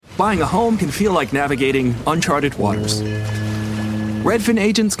Buying a home can feel like navigating uncharted waters. Redfin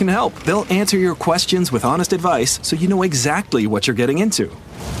agents can help. They'll answer your questions with honest advice so you know exactly what you're getting into.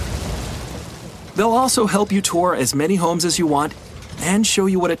 They'll also help you tour as many homes as you want and show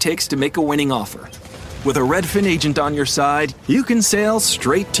you what it takes to make a winning offer. With a Redfin agent on your side, you can sail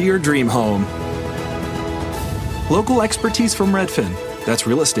straight to your dream home. Local expertise from Redfin. That's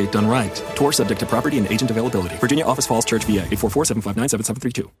real estate done right. Tour subject to property and agent availability. Virginia Office Falls Church, VA,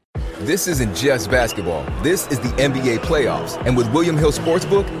 844-759-7732. This isn't just basketball. This is the NBA playoffs. And with William Hill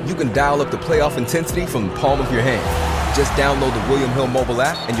Sportsbook, you can dial up the playoff intensity from the palm of your hand. Just download the William Hill mobile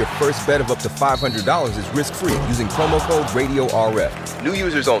app, and your first bet of up to $500 is risk-free using promo code RadioRF. New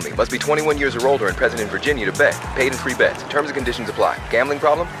users only. Must be 21 years or older and present in Virginia to bet. Paid and free bets. Terms and conditions apply. Gambling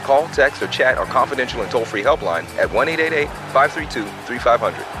problem? Call, text, or chat our confidential and toll-free helpline at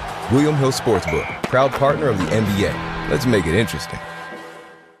 1-888-532-3500. William Hill Sportsbook, proud partner of the NBA. Let's make it interesting.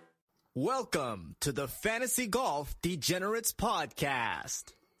 Welcome to the Fantasy Golf Degenerates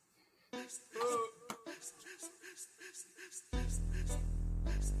Podcast.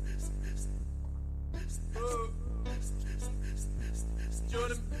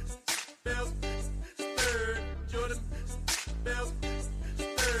 Jordan Bell, third. Jordan Bell,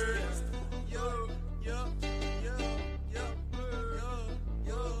 third. Yo.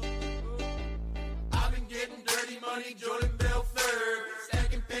 I've been getting dirty money, Jordan Bell, third.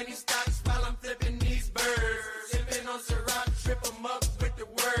 Stacking penny stocks while I'm flipping these birds. Sipping on Ciroc, trip 'em up with the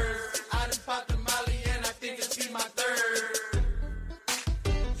words. I done popped the molly and I think it's be my third.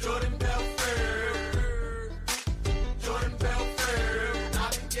 Jordan Bell, third. Jordan Bell, third.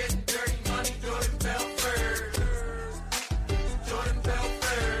 I've been getting dirty money, Jordan Bell, third. Jordan Bell,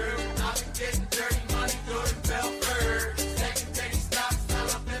 third. I've been getting dirty money, Jordan Bell, third. Stacking penny stocks while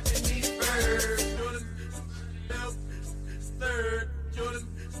I'm flipping these birds. Jordan Bell, third. Jordan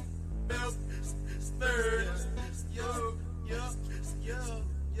Bell, third. Yo.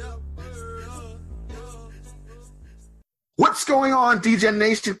 What's going on, DGen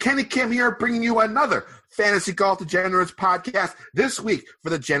Nation? Kenny Kim here, bringing you another Fantasy Golf Degenerates podcast this week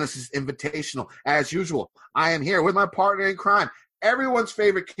for the Genesis Invitational. As usual, I am here with my partner in crime, everyone's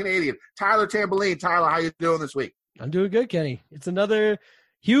favorite Canadian, Tyler Tamboline. Tyler, how you doing this week? I'm doing good, Kenny. It's another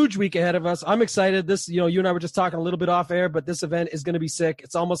huge week ahead of us. I'm excited. You and I were just talking a little bit off air, but this event is going to be sick.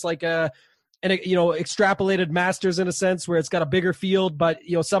 It's almost like an extrapolated Masters in a sense, where it's got a bigger field, but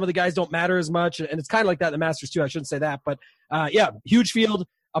some of the guys don't matter as much, and it's kind of like that in the Masters too. I shouldn't say that, but huge field,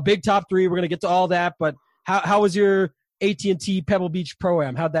 a big top three. We're gonna get to all that, but how was your AT&T Pebble Beach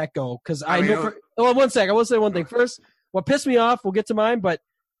Pro-Am? How'd that go? Because one sec, I will say one thing first. What pissed me off, we'll get to mine, but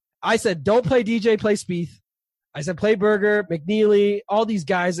I said don't play DJ, play Spieth. I said play Berger, McNeely, all these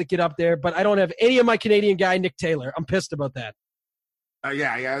guys that get up there, but I don't have any of my Canadian guy, Nick Taylor. I'm pissed about that.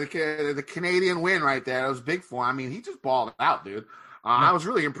 The Canadian win right there. It was big for him. I mean, he just balled out, dude. I was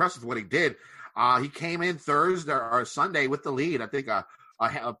really impressed with what he did. He came in Thursday or Sunday with the lead. I think a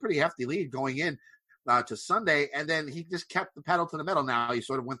pretty hefty lead going in to Sunday, and then he just kept the pedal to the metal. Now he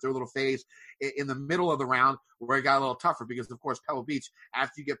sort of went through a little phase in the middle of the round where it got a little tougher because, of course, Pebble Beach,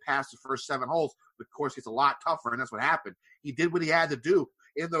 after you get past the first 7 holes, the course gets a lot tougher, and that's what happened. He did what he had to do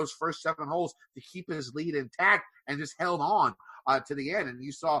in those first 7 holes to keep his lead intact and just held on to the end. And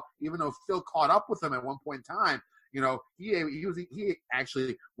you saw, even though Phil caught up with him at one point in time, he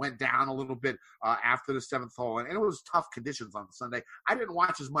actually went down a little bit after the 7th hole, and it was tough conditions on Sunday. I didn't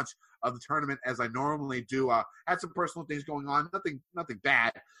watch as much of the tournament as I normally do. Had some personal things going on, nothing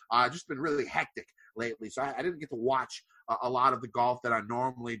bad. Just been really hectic lately, so I didn't get to watch a lot of the golf that I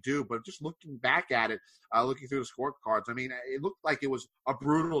normally do. But just looking back at it, looking through the scorecards, I mean, it looked like it was a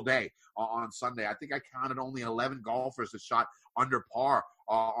brutal day on Sunday. I think I counted only 11 golfers that shot under par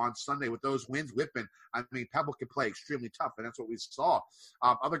on Sunday. With those winds whipping, I mean, Pebble can play extremely tough, and that's what we saw.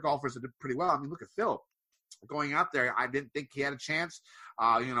 Other golfers that did pretty well. I mean, look at Phil. Going out there, I didn't think he had a chance,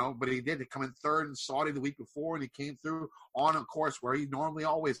 but he did. He come in third in Saudi the week before, and he came through on a course where he normally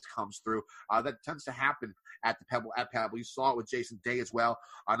always comes through. That tends to happen at Pebble. You saw it with Jason Day as well,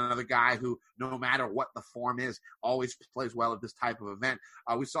 another guy who, no matter what the form is, always plays well at this type of event.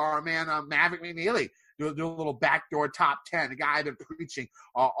 We saw our man Maverick McNeely do a little backdoor top 10, the guy I've been preaching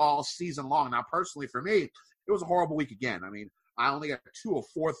all season long. Now, personally, for me, it was a horrible week again. I mean, I only got 2 or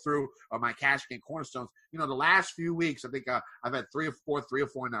 4 through my cash game cornerstones. The last few weeks, I think I've had 3 or 4,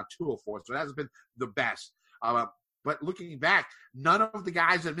 now 2 or 4. So that has been the best. But looking back, none of the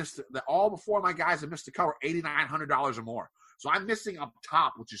guys that missed all before my guys that missed the cut were $8,900 or more. So I'm missing up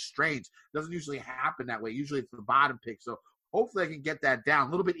top, which is strange. Doesn't usually happen that way. Usually it's the bottom pick. So hopefully I can get that down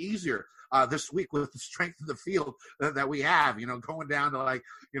a little bit easier this week with the strength of the field that we have. Going down to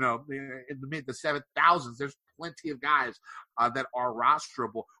in the 7,000s. There's plenty of guys that are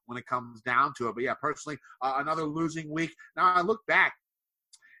rosterable when it comes down to it. But yeah, personally, another losing week. Now I look back.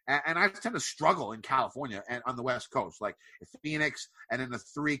 And I tend to struggle in California and on the West Coast, like Phoenix and in the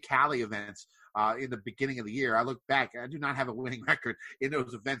 3 Cali events in the beginning of the year. I look back, I do not have a winning record in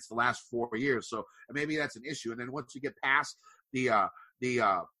those events the last 4 years. So maybe that's an issue. And then once you get past the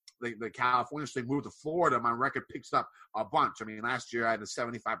California state, move to Florida, my record picks up a bunch. I mean, last year I had a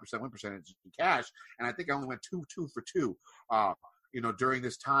 75% win percentage in cash, and I think I only went 2 for 2, during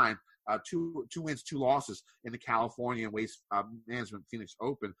this time. 2 wins, 2 losses in the California Waste Management Phoenix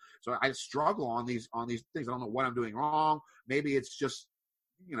Open. So I struggle on these things. I don't know what I'm doing wrong. Maybe it's just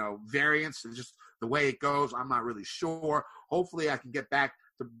variance and just the way it goes. I'm not really sure. Hopefully I can get back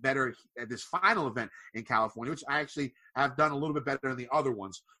to better at this final event in California, which I actually have done a little bit better than the other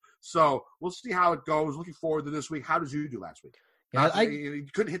ones. So we'll see how it goes. Looking forward to this week. How did you do last week? Yeah, you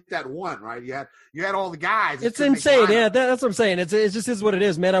couldn't hit that one, right? You had all the guys. It's insane. Yeah, that's what I'm saying. It just is what it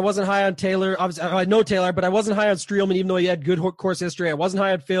is, man. I wasn't high on Taylor. Obviously, I know Taylor, but I wasn't high on Streelman, even though he had good course history. I wasn't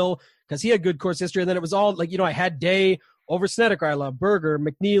high on Phil because he had good course history. And then it was all I had Day over Snedeker. I love Berger,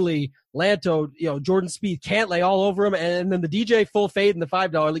 McNeely, Lanto, Jordan Spieth, Cantlay all over him. And then the DJ full fade in the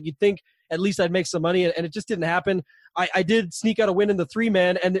 $5. You'd think at least I'd make some money, and it just didn't happen. I did sneak out a win in the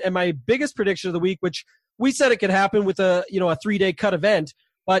 3-man, and my biggest prediction of the week, which we said it could happen with a 3-day cut event,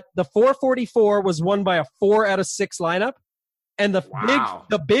 but the 444 was won by a 4 out of 6 lineup, and the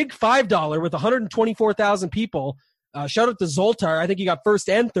big $5 with 124,000 people. Shout out to Zoltar. I think he got first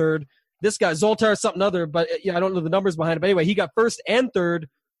and third. This guy Zoltar something other, but I don't know the numbers behind it. But anyway, he got first and third,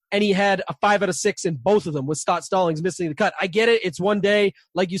 and he had a 5 out of 6 in both of them with Scott Stallings missing the cut. I get it. It's one day.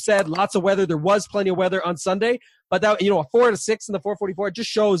 Like you said, lots of weather. There was plenty of weather on Sunday, but that, a 4 out of 6 in the 444, it just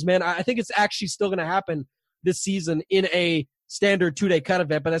shows, man. I think it's actually still going to happen this season in a standard 2-day cut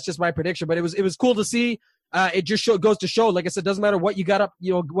event, but that's just my prediction. But it was cool to see. It just goes to show, like I said, doesn't matter what you got up,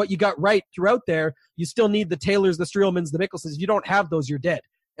 what you got right throughout there. You still need the Taylors, the Streelmans, the Mickelsons. If you don't have those, you're dead.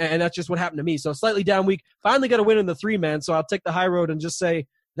 And that's just what happened to me. So slightly down week. Finally got a win in the 3-man, so I'll take the high road and just say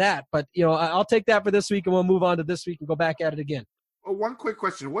that. But, I'll take that for this week, and we'll move on to this week and go back at it again. Well, one quick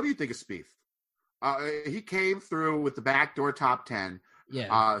question. What do you think of Spieth? He came through with the backdoor top 10.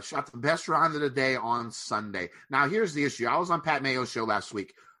 Yeah. Shot the best round of the day on Sunday. Now, here's the issue. I was on Pat Mayo's show last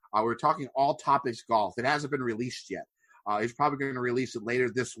week. We were talking all topics golf. It hasn't been released yet. He's probably going to release it later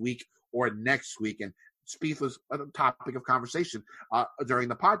this week or next week. And Spieth was a topic of conversation during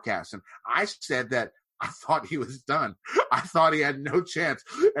the podcast. And I said that I thought he was done. I thought he had no chance,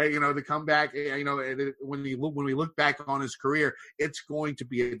 to come back. When we look back on his career, it's going to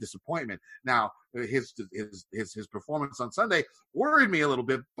be a disappointment. Now, his performance on Sunday worried me a little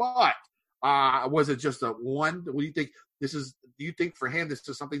bit, but was it just a one? What do you think this is? Do you think for him this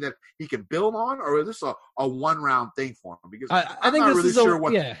is something that he can build on, or is this a one-round thing for him? Because I'm not really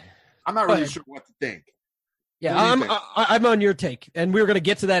sure what to think. Yeah, I'm on your take, and we were going to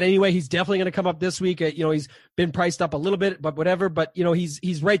get to that anyway. He's definitely going to come up this week. He's been priced up a little bit, but whatever. But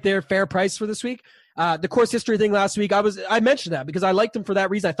he's right there, fair price for this week. The course history thing last week, I mentioned that because I liked him for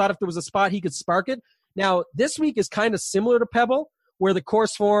that reason. I thought if there was a spot he could spark it. Now this week is kind of similar to Pebble, where the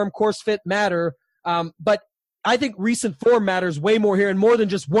course form, course fit matter, but I think recent form matters way more here and more than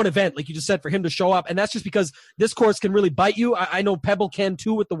just one event, like you just said, for him to show up. And that's just because this course can really bite you. I know Pebble can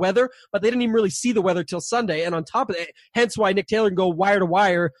too with the weather, but they didn't even really see the weather till Sunday. And on top of it, hence why Nick Taylor can go wire to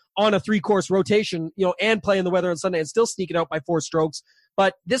wire on a 3-course rotation, and play in the weather on Sunday and still sneak it out by 4 strokes.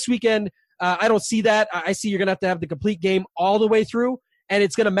 But this weekend, I don't see that. I see you're going to have the complete game all the way through, and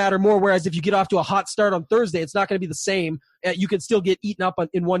it's going to matter more. Whereas if you get off to a hot start on Thursday, it's not going to be the same. You can still get eaten up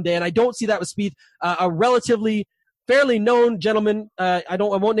in one day. And I don't see that with Spieth. A relatively fairly known gentleman, I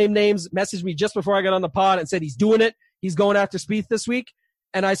won't name names, messaged me just before I got on the pod and said he's doing it. He's going after Spieth this week.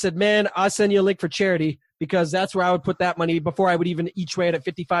 And I said, man, I'll send you a link for charity because that's where I would put that money before I would even each way it at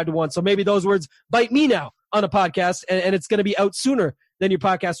 55-1. So maybe those words bite me now on a podcast, and it's going to be out sooner than your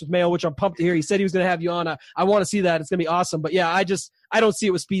podcast with Mayo, which I'm pumped to hear. He said he was going to have you on. I want to see that. It's going to be awesome. But yeah, I don't see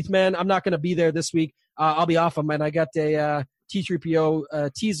it with Spieth, man. I'm not going to be there this week. I'll be off him, and I got a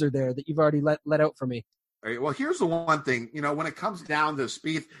T3PO teaser there that you've already let out for me. All right, well, here's the one thing. When it comes down to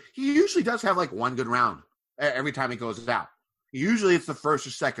Spieth, he usually does have like one good round every time he goes out. Usually it's the first or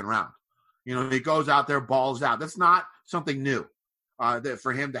second round. He goes out there, balls out. That's not something new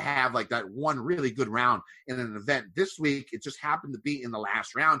for him to have like that one really good round in an event. This week, it just happened to be in the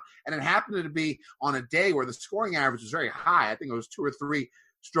last round, and it happened to be on a day where the scoring average was very high. I think it was 2 or 3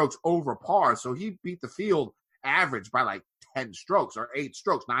 strokes over par, so he beat the field average by like 10 strokes or 8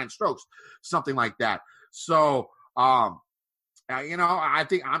 strokes, 9 strokes, something like that. So, I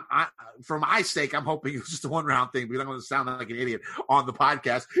think for my sake, I'm hoping it's just a 1-round thing because I'm going to sound like an idiot on the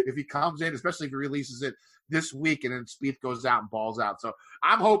podcast if he comes in, especially if he releases it this week and then Spieth goes out and balls out. So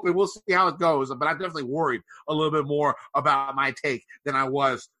I'm hoping we'll see how it goes, but I'm definitely worried a little bit more about my take than I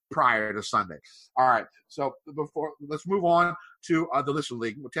was prior to Sunday. All right. So let's move on to the Listener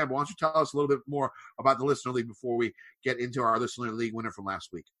League. Tambo, why don't you tell us a little bit more about the Listener League before we get into our Listener League winner from last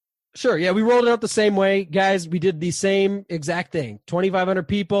week? Sure. Yeah, we rolled it out the same way. Guys, we did the same exact thing. 2,500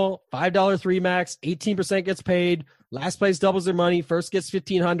 people, $5 3 max, 18% gets paid. Last place doubles their money. First gets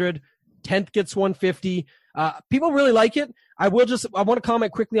 1,500. 10th gets 150. People really like it. I want to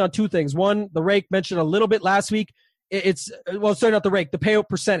comment quickly on two things. One, the rake mentioned a little bit last week. Sorry, not the rake, the payout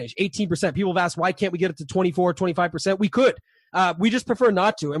percentage, 18%. People have asked, why can't we get it to 24, 25%? We could. We just prefer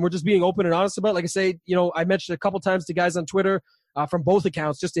not to, and we're just being open and honest about it. Like I say, I mentioned a couple times to guys on Twitter from both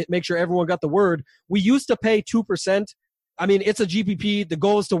accounts just to make sure everyone got the word. We used to pay 2%. I mean, it's a GPP. The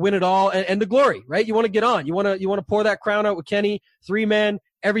goal is to win it all and the glory, right? You want to get on. You want to pour that crown out with Kenny, 3-man,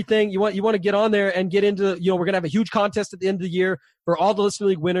 everything. You want to get on there and get into, we're going to have a huge contest at the end of the year for all the Listener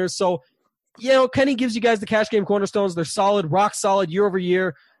League winners. So, Kenny gives you guys the cash game cornerstones. They're solid, rock solid year over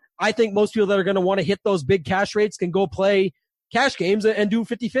year. I think most people that are going to want to hit those big cash rates can go play cash games and do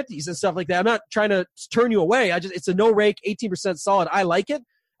 50-50s and stuff like that. I'm not trying to turn you away. It's a no rake, 18% solid. I like it.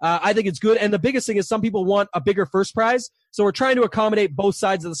 I think it's good. And the biggest thing is some people want a bigger first prize. So we're trying to accommodate both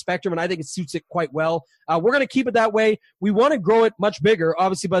sides of the spectrum, and I think it suits it quite well. We're going to keep it that way. We want to grow it much bigger,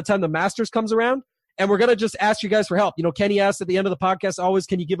 obviously, by the time the Masters comes around. And we're going to just ask you guys for help. Kenny asked at the end of the podcast always,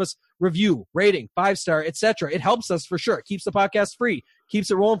 can you give us review, rating, 5-star, etc. It helps us for sure. It keeps the podcast free. Keeps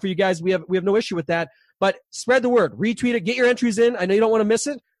it rolling for you guys. We have no issue with that. But spread the word. Retweet it. Get your entries in. I know you don't want to miss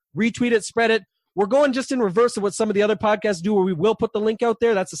it. Retweet it. Spread it. We're going just in reverse of what some of the other podcasts do, where we will put the link out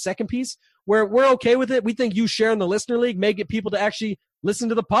there. That's the second piece, where we're okay with it. We think you sharing the Listener League may get people to actually listen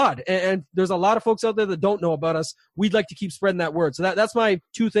to the pod. And there's a lot of folks out there that don't know about us. We'd like to keep spreading that word. So that's my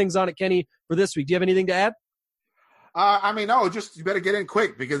two things on it, Kenny, for this week. Do you have anything to add? No, just you better get in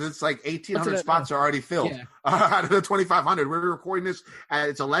quick because it's like 1,800 spots are already filled out of the 2,500. We're recording this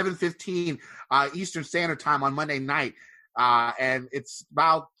it's 11:15 Eastern Standard Time on Monday night, and it's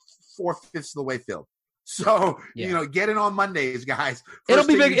about 4/5 of the way filled. So get in on Mondays, guys. It'll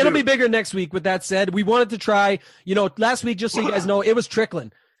be big. It'll be bigger next week. With that said, we wanted to try. Last week, just so you guys know, it was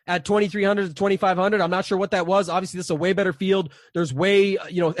trickling at 2,300 to 2,500. I'm not sure what that was. Obviously, this is a way better field. There's way,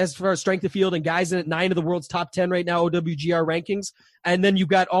 as far as strength of field and guys in it, 9 of the world's top 10 right now, OWGR rankings. And then you've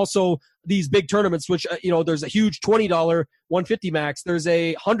got also these big tournaments, which, there's a huge $20 150 max. There's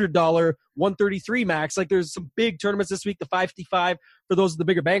a $100 133 max. Like there's some big tournaments this week, the 555 for those of the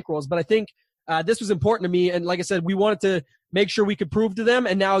bigger bankrolls. But I think this was important to me. And like I said, we wanted to make sure we could prove to them.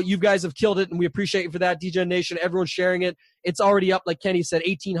 And now you guys have killed it, and we appreciate you for that. DGen Nation, everyone's sharing it. It's already up, like Kenny said,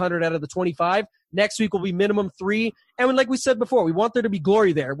 1,800 out of the 25. Next week will be minimum 3. And like we said before, we want there to be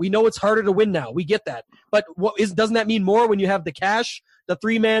glory there. We know it's harder to win now. We get that. But doesn't that mean more when you have the cash, the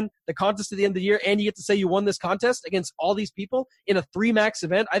 3-man, the contest at the end of the year, and you get to say you won this contest against all these people in a 3-max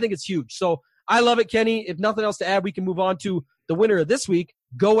event? I think it's huge. So I love it, Kenny. If nothing else to add, we can move on to the winner of this week,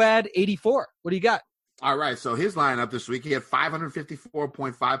 GoAd84. What do you got? All right, so his lineup this week, he had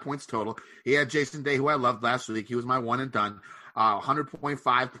 554.5 points total. He had Jason Day, who I loved last week. He was my one and done.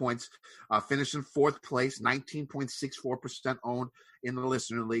 100.5 points, finished in 4th place, 19.64% owned in the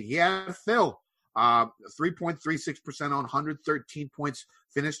Listener League. He had Phil, 3.36% owned, 113 points,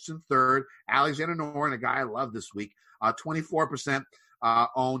 finished in 3rd. Alexander Noren, a guy I love this week, 24%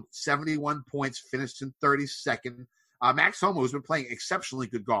 owned, 71 points, finished in 32nd. Max Homa has been playing exceptionally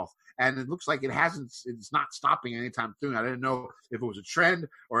good golf, and it looks like it's not stopping anytime soon. I didn't know if it was a trend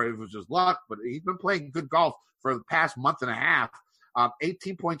or if it was just luck, but he's been playing good golf for the past month and a half.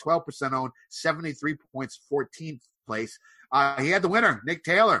 18.12% owned, 73 points, 14th place. He had the winner, Nick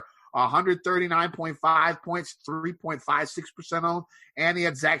Taylor, 139.5 points, 3.56% owned, and he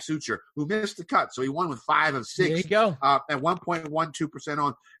had Zach Sucher, who missed the cut, so he won with 5 of 6. There you go. At 1.12%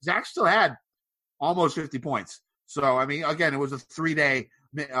 owned. Zach still had almost 50 points. So, I mean, again, it was a 3-day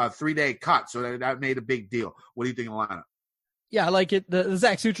cut, so that made a big deal. What do you think of the lineup? Yeah, I like it. The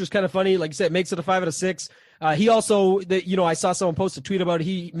Zach Sucher is kind of funny. Like I said, it makes it a 5 out of 6. He also, I saw someone post a tweet about it.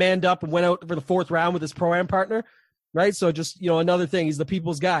 He manned up and went out for the 4th round with his Pro-Am partner, right? So just, another thing. He's the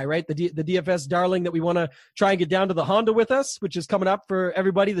people's guy, right? The DFS darling that we want to try and get down to the Honda with us, which is coming up for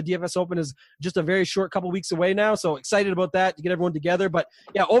everybody. The DFS Open is just a very short couple weeks away now, so excited about that to get everyone together. But,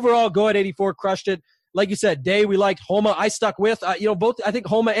 yeah, overall, GoAd84 crushed it. Like you said, Day, we liked. Homa, I stuck with. Both, I think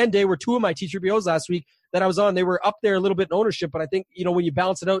Homa and Day were 2 of my T3POs last week. that I was on, they were up there a little bit in ownership. But I think, when you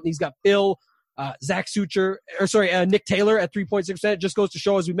balance it out, and he's got Phil, Nick Taylor at 3.6%, it just goes to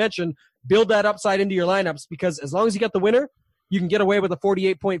show, as we mentioned, build that upside into your lineups, because as long as you get the winner, you can get away with a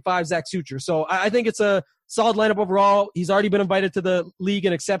 48.5 Zach Sucher. So I think it's a solid lineup overall. He's already been invited to the league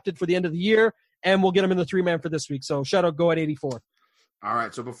and accepted for the end of the year, and we'll get him in the 3-man for this week. So shout out, go at 84. All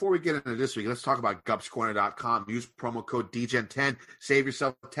right, so before we get into this week, let's talk about GupsCorner.com. Use promo code DGen10. Save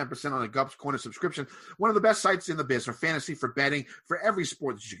yourself 10% on a Gups Corner subscription. One of the best sites in the biz for fantasy, for betting, for every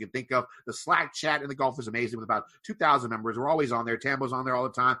sport that you can think of. The Slack chat in the golf is amazing with about 2,000 members. We're always on there. Tambo's on there all the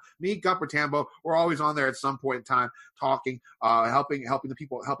time. Me, Gup, or Tambo, we're always on there at some point in time, talking, helping the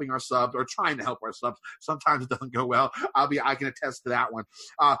people, helping our subs, or trying to help our subs. Sometimes it doesn't go well. I can attest to that one.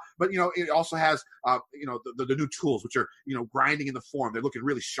 But it also has, the new tools, which are, grinding in the form. They're looking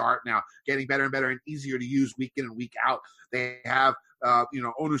really sharp now, getting better and better and easier to use week in and week out. They have,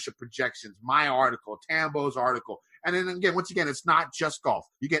 ownership projections, my article, Tambo's article. And then again, once again, it's not just golf.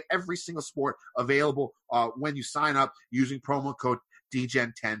 You get every single sport available when you sign up using promo code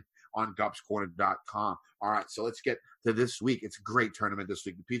DGen10 on GupsCorner.com. All right, so let's get to this week. It's a great tournament this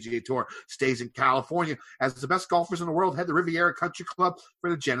week. The PGA Tour stays in California. As the best golfers in the world head to Riviera Country Club for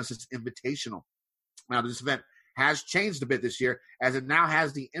the Genesis Invitational. Now, this event has changed a bit this year, as it now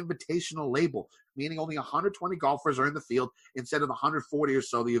has the invitational label, meaning only 120 golfers are in the field instead of the 140 or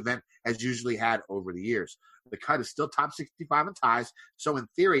so the event has usually had over the years. The cut is still top 65 in ties, so in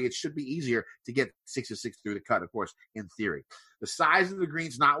theory, it should be easier to get 66 through the cut, of course, in theory. The size of the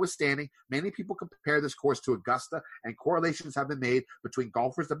greens notwithstanding, many people compare this course to Augusta, and correlations have been made between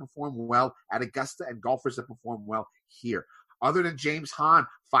golfers that perform well at Augusta and golfers that perform well here. Other than James Hahn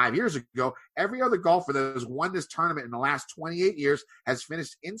 5 years ago, every other golfer that has won this tournament in the last 28 years has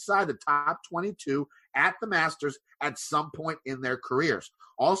finished inside the top 22 at the Masters at some point in their careers.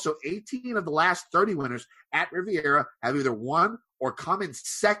 Also, 18 of the last 30 winners at Riviera have either won or come in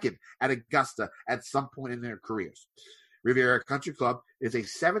second at Augusta at some point in their careers. Riviera Country Club is a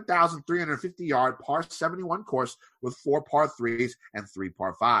 7,350-yard par 71 course with 4 par 3s and 3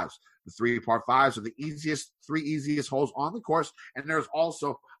 par 5s. The 3 par 5s are the three easiest holes on the course, and there's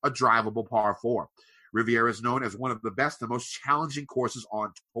also a drivable par 4. Riviera is known as one of the best and most challenging courses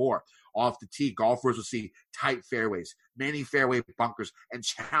on tour. Off the tee, golfers will see tight fairways, many fairway bunkers, and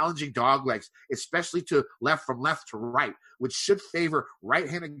challenging doglegs, especially from left to right, which should favor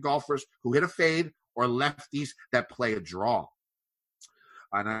right-handed golfers who hit a fade or lefties that play a draw.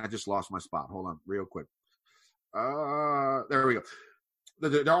 And I just lost my spot. Hold on real quick. There we go.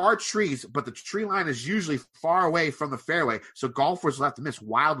 There are trees, but the tree line is usually far away from the fairway, so golfers will have to miss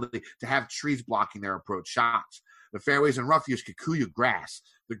wildly to have trees blocking their approach shots. The fairways and rough use kikuyu grass.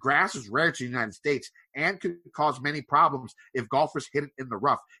 The grass is rare to the United States and could cause many problems if golfers hit it in the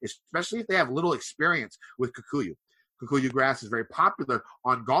rough, especially if they have little experience with kikuyu. Kikuyu grass is very popular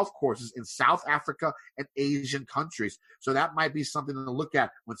on golf courses in South Africa and Asian countries. So that might be something to look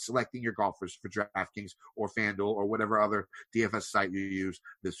at when selecting your golfers for DraftKings or FanDuel or whatever other DFS site you use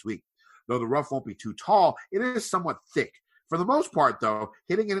this week. Though the rough won't be too tall, it is somewhat thick. For the most part, though,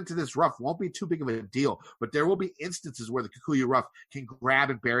 hitting it into this rough won't be too big of a deal, but there will be instances where the Kikuyu rough can grab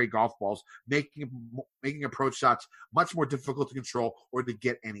and bury golf balls, making approach shots much more difficult to control or to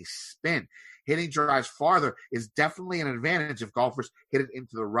get any spin. Hitting drives farther is definitely an advantage if golfers hit it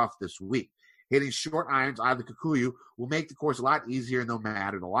into the rough this week. Hitting short irons out of the Kikuyu will make the course a lot easier no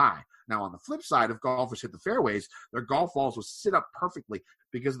matter the lie. Now, on the flip side, if golfers hit the fairways, their golf balls will sit up perfectly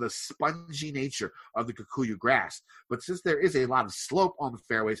because of the spongy nature of the Kikuyu grass. But since there is a lot of slope on the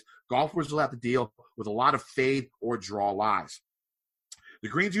fairways, golfers will have to deal with a lot of fade or draw lies. The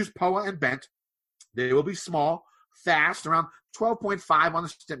greens use POA and bent. They will be small, fast, around 12.5 on the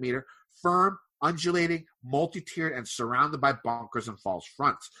Stimpmeter, firm, undulating, multi-tiered, and surrounded by bunkers and false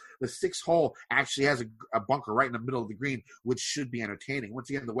fronts. The 6th hole actually has a bunker right in the middle of the green, which should be entertaining. Once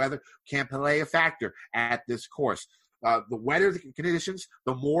again, the weather can play a factor at this course. The wetter the conditions,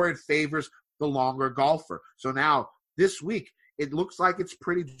 the more it favors the longer golfer. So now, this week, it looks like it's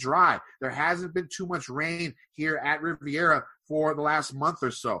pretty dry. There hasn't been too much rain here at Riviera for the last month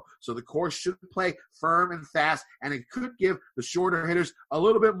or so. So the course should play firm and fast, and it could give the shorter hitters a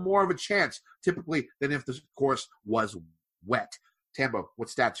little bit more of a chance, typically, than if the course was wet. Tambo, what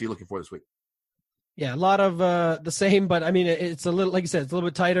stats are you looking for this week? Yeah, a lot of the same, but I mean, it's a little, like you said, it's a little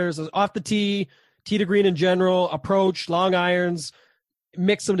bit tighter. So off the tee to green in general, approach, long irons,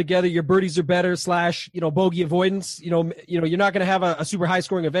 mix them together. Your birdies are better / bogey avoidance. You're not going to have a super high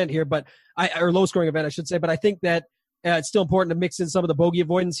scoring event here, or low scoring event, I should say. But I think that it's still important to mix in some of the bogey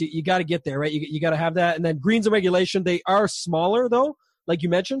avoidance. You got to get there, right? You got to have that. And then greens and regulation, they are smaller though. like you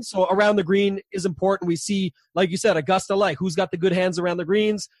mentioned. So around the green is important. We see, like you said, Augusta Light, who's got the good hands around the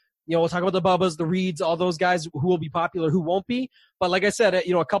greens. We'll talk about the Bubbas, the Reeds, all those guys who will be popular, who won't be. But like I said,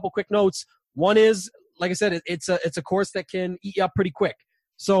 a couple quick notes. One is, like I said, it's a course that can eat you up pretty quick.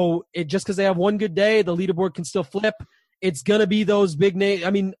 So just because they have one good day, the leaderboard can still flip. It's going to be those big names.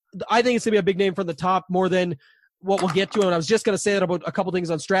 I mean, I think it's going to be a big name from the top more than what we'll get to. And I was just going to say that about a couple things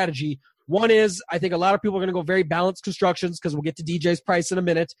on strategy. One is, I think a lot of people are going to go very balanced constructions because we'll get to DJ's price in a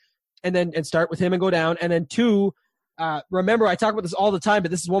minute and start with him and go down. And then two, remember, I talk about this all the time, but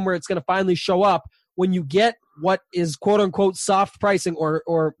this is one where it's going to finally show up when you get what is quote-unquote soft pricing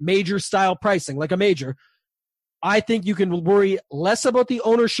or major-style pricing, like a major. I think you can worry less about the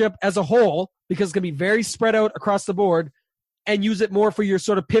ownership as a whole because it's going to be very spread out across the board and use it more for your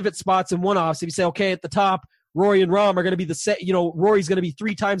sort of pivot spots and one-offs. If you say, okay, at the top, Rory and Rahm are going to be the set, Rory's going to be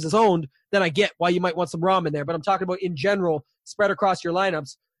 3 times as owned, then I get why you might want some Rahm in there. But I'm talking about in general, spread across your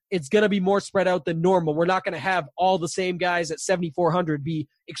lineups. It's going to be more spread out than normal. We're not going to have all the same guys at 7,400 be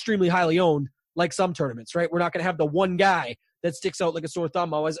extremely highly owned like some tournaments, right? We're not going to have the one guy that sticks out like a sore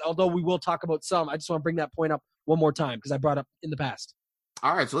thumb always, although we will talk about some. I just want to bring that point up one more time because I brought up in the past.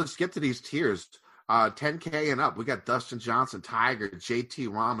 All right, so let's get to these tiers. 10K and up, we got Dustin Johnson, Tiger, JT,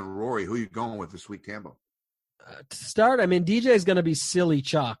 Rahm, and Rory. Who are you going with this week, Tambo? To start, I mean, DJ is going to be silly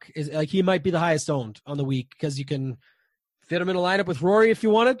chalk. He might be the highest owned on the week because you can fit him in a lineup with Rory if you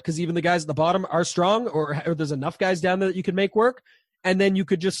wanted, because even the guys at the bottom are strong, or there's enough guys down there that you can make work. And then you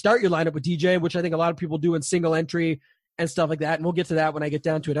could just start your lineup with DJ, which I think a lot of people do in single entry and stuff like that. And we'll get to that when I get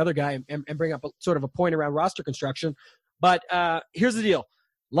down to another guy and bring up sort of a point around roster construction. But here's the deal.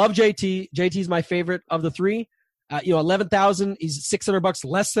 Love JT. JT's my favorite of the three. 11,000. He's $600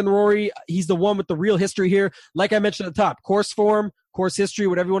 less than Rory. He's the one with the real history here. Like I mentioned at the top, course form, course history,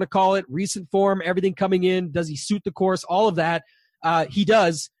 whatever you want to call it, recent form, everything coming in. Does he suit the course? All of that. He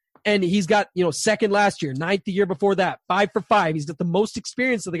does. And he's got, second last year, ninth the year before that, 5 for 5. He's got the most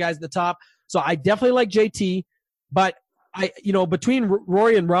experience of the guys at the top. So I definitely like JT, but between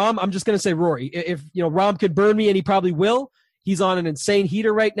Rory and Rahm, I'm just going to say Rory. If, Rahm could burn me, and he probably will. He's on an insane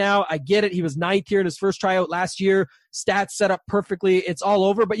heater right now. I get it. He was ninth here in his first tryout last year. Stats set up perfectly. It's all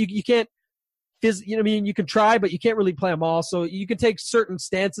over, but you can't, you can try, but you can't really play them all. So you can take certain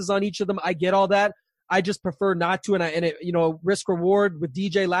stances on each of them. I get all that. I just prefer not to. And risk reward with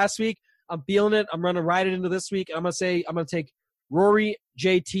DJ last week. I'm feeling it. I'm going to ride it into this week. I'm going to take Rory,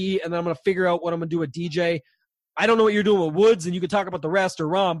 JT, and then I'm going to figure out what I'm going to do with DJ. I don't know what you're doing with Woods, and you can talk about the rest or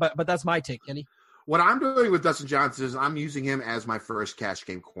Rahm, but that's my take, Kenny. What I'm doing with Dustin Johnson is I'm using him as my first cash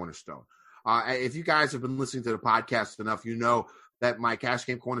game cornerstone. If you guys have been listening to the podcast enough, you know that my cash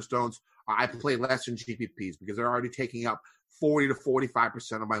game cornerstones, I play less in GPPs because they're already taking up 40 to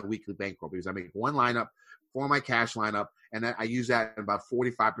 45% of my weekly bankroll, because I make one lineup for my cash lineup, and I use that in about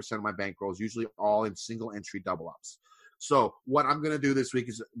 45% of my bankrolls, usually all in single entry double ups. So what I'm going to do this week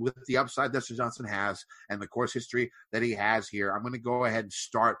is, with the upside Dustin Johnson has and the course history that he has here, I'm going to go ahead and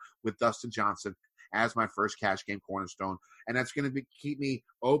start with Dustin Johnson as my first cash game cornerstone. And that's going to keep me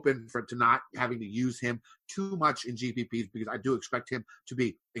open to not having to use him too much in GPPs, because I do expect him to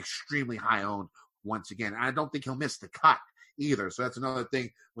be extremely high owned once again. And I don't think he'll miss the cut either. So that's another thing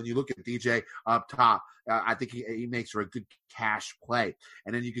when you look at DJ up top. I think he makes for a good cash play.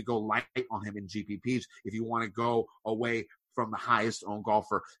 And then you could go light on him in GPPs if you want to go away from the highest owned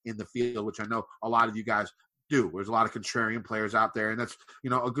golfer in the field, which I know a lot of you guys do. There's a lot of contrarian players out there, and that's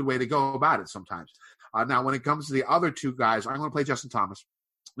a good way to go about it sometimes. Now, when it comes to the other two guys, I'm going to play Justin Thomas.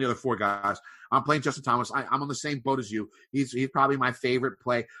 The other four guys, I'm playing Justin Thomas. I'm on the same boat as you. He's probably my favorite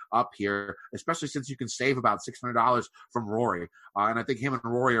play up here, especially since you can save about $600 from Rory. And I think him and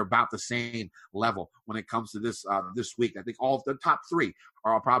Rory are about the same level when it comes to this week. I think all of the top three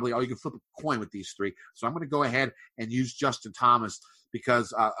are probably, you can flip a coin with these three. So I'm going to go ahead and use Justin Thomas,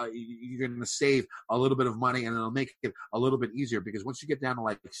 because you're going to save a little bit of money, and it'll make it a little bit easier, because once you get down to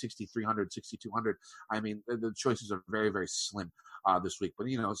like 6,300, 6,200, I mean, the choices are very, very slim this week. But,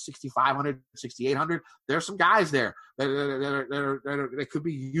 6,500, 6,800, there's some guys there that could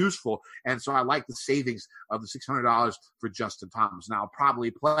be useful. And so I like the savings of the $600 for Justin Thomas. Now, I'll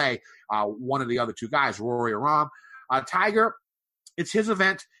probably play one of the other two guys, Rory or Rahm. Tiger, it's his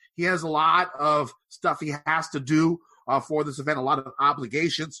event. He has a lot of stuff he has to do for this event, a lot of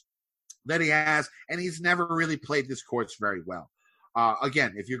obligations that he has, and he's never really played this course very well.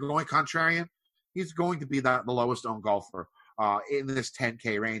 Again, if you're going contrarian, he's going to be the lowest owned golfer in this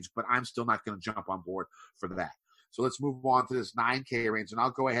 10K range, but I'm still not going to jump on board for that. So let's move on to this 9K range, and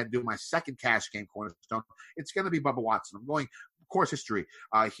I'll go ahead and do my second cash game cornerstone. It's going to be Bubba Watson. I'm going course history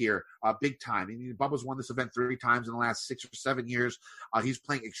here, big time. I mean, Bubba's won this event 3 times in the last 6 or 7 years. He's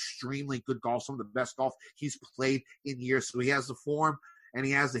playing extremely good golf, some of the best golf he's played in years. So he has the form and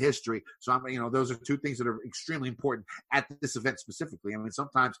he has the history. So those are 2 things that are extremely important at this event specifically. I mean,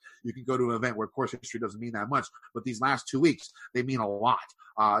 sometimes you can go to an event where course history doesn't mean that much, but these last 2 weeks, they mean a lot.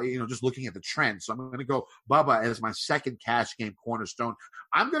 Just looking at the trend. So I'm going to go Bubba as my second cash game cornerstone.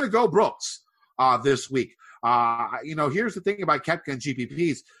 I'm going to go Brooks this week. Here's the thing about Koepka and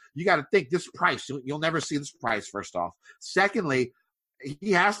GPPs. You got to think this price. You'll never see this price, first off. Secondly,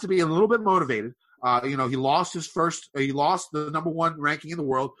 he has to be a little bit motivated. He lost the number 1 ranking in the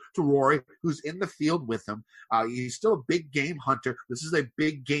world to Rory, who's in the field with him. He's still a big game hunter. This is a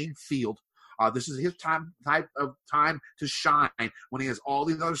big game field. This is his time to shine when he has all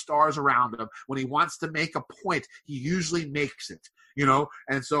these other stars around him. When he wants to make a point, he usually makes it,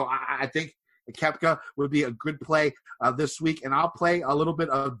 And so I think Koepka would be a good play this week. And I'll play a little bit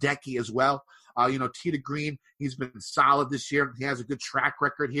of Decky as well. Tee to green, he's been solid this year. He has a good track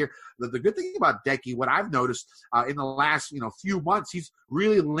record here. The good thing about Decky, what I've noticed in the last few months, he's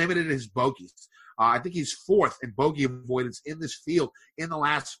really limited his bogeys. I think he's 4th in bogey avoidance in this field in the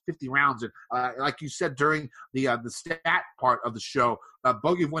last 50 rounds. And like you said during the stat part of the show,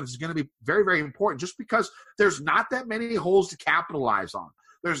 bogey avoidance is going to be very, very important just because there's not that many holes to capitalize on.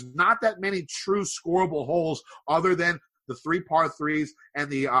 There's not that many true scoreable holes other than the 3 par 3s and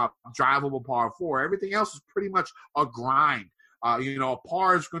the drivable par 4. Everything else is pretty much a grind. A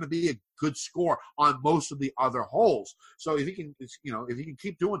par is going to be a good score on most of the other holes. So if he can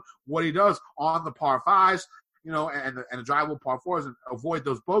keep doing what he does on the par 5s, and the drivable par 4s and avoid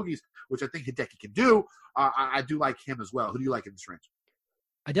those bogeys, which I think Hideki can do, I do like him as well. Who do you like in this range?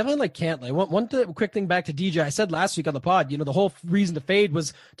 I definitely like Cantlay. One quick thing back to DJ. I said last week on the pod, the whole reason to fade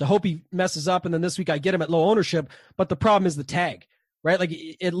was to hope he messes up, and then this week I get him at low ownership. But the problem is the tag, right? Like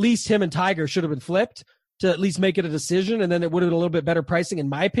at least him and Tiger should have been flipped to at least make it a decision, and then it would have been a little bit better pricing in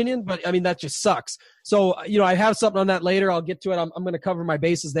my opinion. But I mean, that just sucks. So, I have something on that later. I'll get to it. I'm going to cover my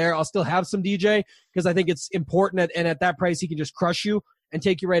bases there. I'll still have some DJ because I think it's important, and at that price, he can just crush you and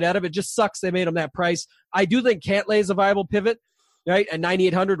take you right out of it. It just sucks they made him that price. I do think Cantlay is a viable pivot. Right at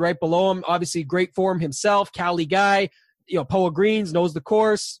 9,800, right below him. Obviously, great form himself. Cali guy, Poa Greens knows the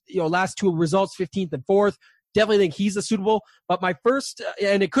course. Last 2 results, 15th and 4th. Definitely think he's a suitable. But my first,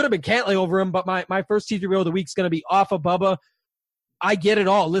 and it could have been Cantlay over him, but my first T3 of the week is going to be off of Bubba. I get it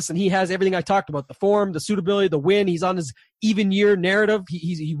all. Listen, he has everything I talked about: the form, the suitability, the win. He's on his even year narrative.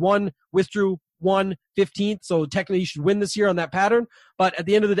 He won, withdrew, won 15th, so technically he should win this year on that pattern. But at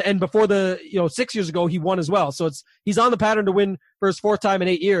the end of the day, and before 6 years ago, he won as well. So he's on the pattern to win for his 4th time in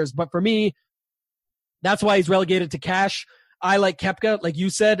 8 years. But for me, that's why he's relegated to cash. I like Koepka, like you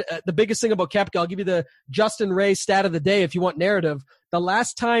said. The biggest thing about Koepka, I'll give you the Justin Ray stat of the day if you want narrative. The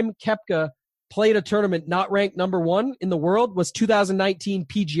last time Koepka played a tournament not ranked number 1 in the world was 2019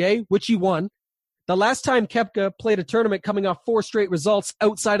 PGA, which he won. The last time Koepka played a tournament coming off 4 straight results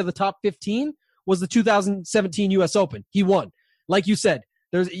outside of the top 15 was the 2017 U.S. Open. He won. Like you said,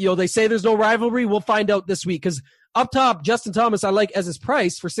 there's they say there's no rivalry. We'll find out this week because up top, Justin Thomas I like as his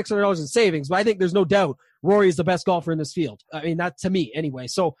price for $600 in savings, but I think there's no doubt Rory is the best golfer in this field. I mean, that to me anyway.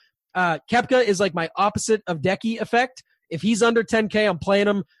 So Koepka is like my opposite of Decky effect. If he's under 10K, I'm playing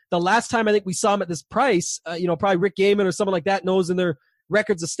him. The last time I think we saw him at this price, probably Rick Gaiman or someone like that knows in their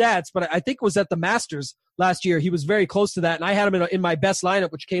records of stats, but I think it was at the Masters last year. He was very close to that, and I had him in my best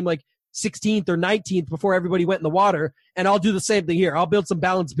lineup, which came like 16th or 19th before everybody went in the water, and I'll do the same thing here. I'll build some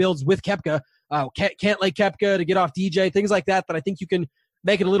balanced builds with Koepka. Can't like Koepka to get off DJ, things like that I think you can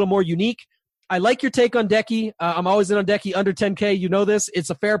make it a little more unique. I like your take on Decky. I'm always in on Decky under 10K. You know this. It's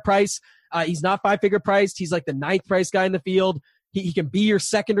a fair price. He's not 5-figure priced. He's like the 9th price guy in the field. He can be your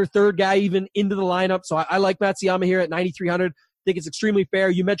 2nd or 3rd guy even into the lineup. So I like Matsuyama here at 9,300. I think it's extremely fair.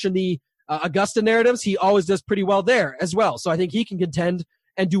 You mentioned the Augusta narratives. He always does pretty well there as well. So I think he can contend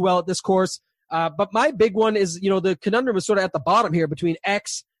and do well at this course. But my big one is, the conundrum is sort of at the bottom here between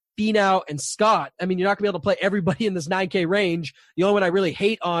X, Finau, and Scott. I mean, you're not going to be able to play everybody in this 9K range. The only one I really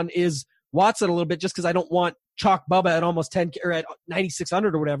hate on is Watson a little bit just because I don't want chalk Bubba at almost 10K or at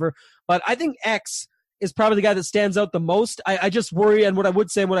 9,600 or whatever. But I think X is probably the guy that stands out the most. I just worry, and what I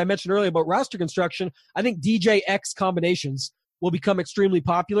would say and what I mentioned earlier about roster construction, I think DJ X combinations will become extremely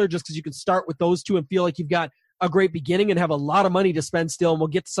popular just because you can start with those two and feel like you've got a great beginning and have a lot of money to spend still. And we'll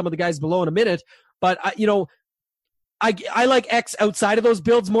get to some of the guys below in a minute. But, I like X outside of those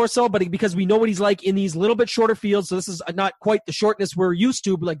builds more so, but because we know what he's like in these little bit shorter fields. So this is not quite the shortness we're used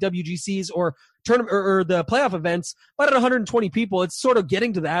to, but like WGCs or tournament or the playoff events, but at 120 people, it's sort of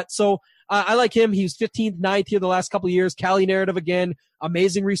getting to that. So I like him. He was 15th, 9th here the last couple of years. Cali narrative again.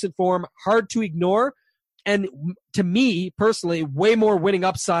 Amazing recent form. Hard to ignore. And to me, personally, way more winning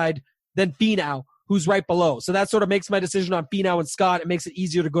upside than Finau, who's right below. So that sort of makes my decision on Finau and Scott. It makes it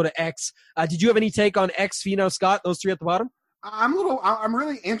easier to go to X. Did you have any take on X, Finau, Scott, those three at the bottom? I'm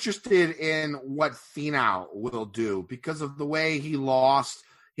really interested in what Finau will do because of the way he lost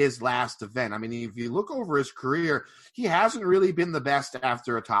his last event. I mean, if you look over his career, he hasn't really been the best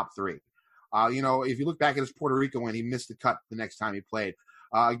after a top three. If you look back at his Puerto Rico win, he missed the cut the next time he played.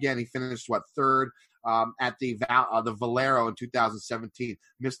 Again, he finished third at the Valero in 2017.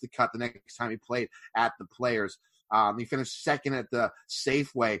 Missed the cut the next time he played at the Players. He finished second at the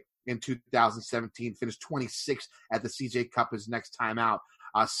Safeway in 2017. Finished 26th at the CJ Cup his next time out.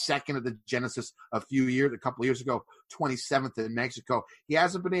 Second at the Genesis a couple of years ago, 27th in Mexico. He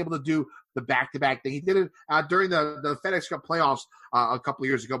hasn't been able to do the back-to-back thing. He did it during the FedEx Cup playoffs a couple of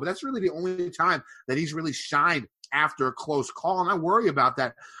years ago, but that's really the only time that he's really shined after a close call. And I worry about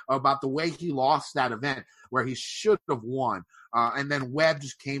that, about the way he lost that event where he should have won. And then Webb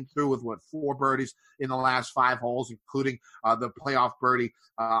just came through with 4 birdies in the last 5 holes, including the playoff birdie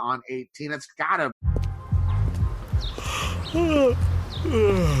on 18. It's got to.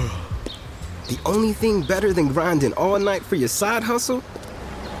 The only thing better than grinding all night for your side hustle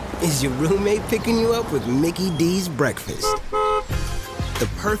is your roommate picking you up with Mickey D's breakfast. The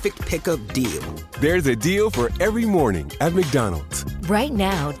perfect pickup deal. There's a deal for every morning at McDonald's. Right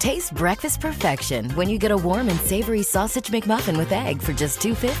now, taste breakfast perfection when you get a warm and savory sausage McMuffin with egg for just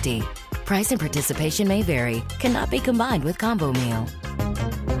 $2.50. Price and participation may vary. Cannot be combined with combo meal.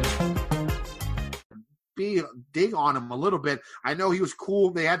 Dig on him a little bit. I know he was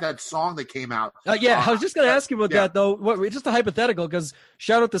cool. They had that song that came out. I was just going to ask you about that, though. Just a hypothetical, because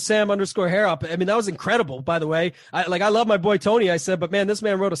shout out to Sam_Harrop. I mean, that was incredible, by the way. I love my boy Tony, I said, but man, this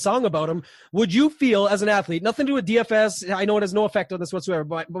man wrote a song about him. Would you feel, as an athlete, nothing to do with DFS, I know it has no effect on this whatsoever,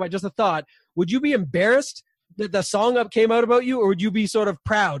 but just a thought, would you be embarrassed that the song came out about you, or would you be sort of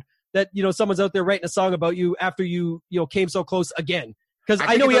proud that, someone's out there writing a song about you after you came so close again? Because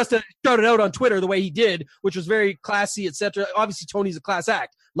I know he has to shout it out on Twitter the way he did, which was very classy, etc. Obviously, Tony's a class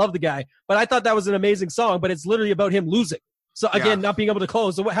act. Love the guy. But I thought that was an amazing song, but it's literally about him losing. So, again, not being able to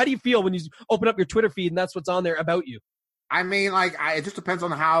close. So how do you feel when you open up your Twitter feed and that's what's on there about you? I mean, it just depends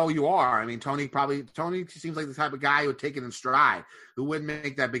on how you are. I mean, Tony seems like the type of guy who would take it in stride, who wouldn't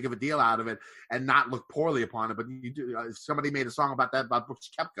make that big of a deal out of it and not look poorly upon it. But you do, if somebody made a song about Brooks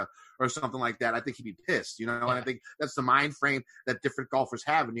Koepka or something like that, I think he'd be pissed, And I think that's the mind frame that different golfers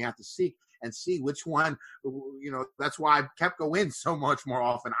have, and you have to see which one, that's why Koepka wins so much more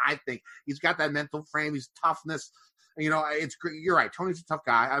often. I think he's got that mental frame, his toughness. It's great. You're right. Tony's a tough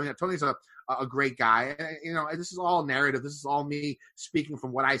guy. I mean, Tony's a great guy. And, this is all narrative. This is all me speaking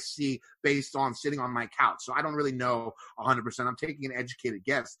from what I see based on sitting on my couch. So I don't really know 100%. I'm taking an educated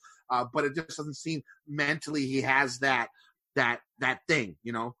guess. But it just doesn't seem mentally he has that thing,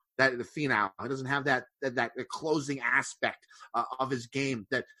 that the Finau. He doesn't have that closing aspect of his game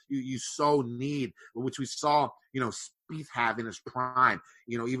that you so need, which we saw, Spieth have in his prime.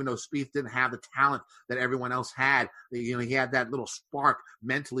 Even though Spieth didn't have the talent that everyone else had, he had that little spark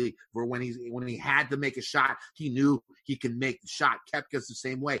mentally for when he had to make a shot, he knew he could make the shot. Koepka's the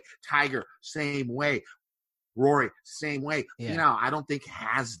same way. Tiger, same way. Rory, same way. Yeah. I don't think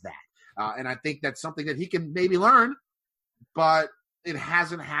has that. And I think that's something that he can maybe learn, but it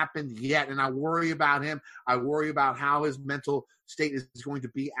hasn't happened yet, and I worry about him. I worry about how his mental state is going to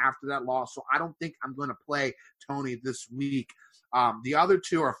be after that loss. So I don't think I'm going to play Tony this week. The other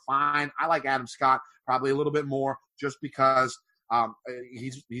two are fine. I like Adam Scott probably a little bit more just because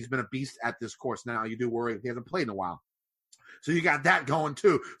he's been a beast at this course. Now, you do worry he hasn't played in a while. So you got that going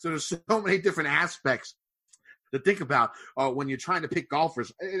too. So there's so many different aspects to think about when you're trying to pick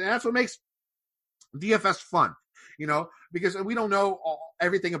golfers. And that's what makes DFS fun. Because we don't know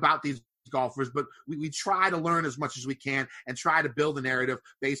everything about these golfers, but we try to learn as much as we can and try to build a narrative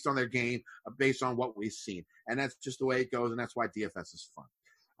based on their game, based on what we've seen. And that's just the way it goes, and that's why DFS is fun.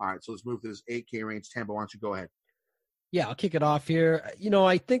 All right, so let's move to this 8K range. Tambo, why don't you go ahead? Yeah, I'll kick it off here.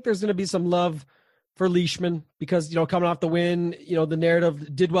 I think there's going to be some love for Leishman because, coming off the win, the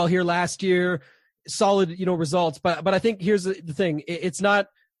narrative did well here last year, solid, results. But I think here's the thing. It's not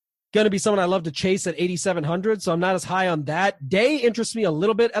going to be someone I love to chase at 8,700, so I'm not as high on that. Day interests me a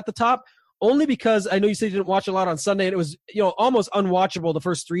little bit at the top, only because I know you said you didn't watch a lot on Sunday, and it was almost unwatchable the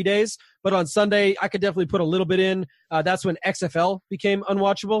first 3 days. But on Sunday, I could definitely put a little bit in. That's when XFL became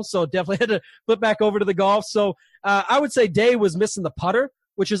unwatchable, so definitely had to flip back over to the golf. So I would say Day was missing the putter,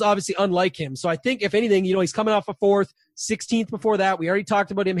 which is obviously unlike him. So I think, if anything, he's coming off a 4th, 16th before that. We already talked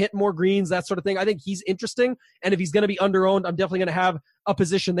about him hitting more greens, that sort of thing. I think he's interesting. And if he's going to be under-owned, I'm definitely going to have a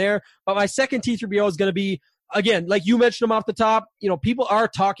position there. But my second T3BO is going to be, again, like you mentioned him off the top, people are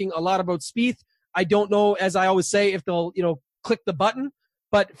talking a lot about Spieth. I don't know, as I always say, if they'll, click the button.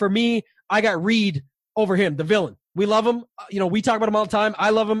 But for me, I got Reed over him, the villain. We love him. We talk about him all the time. I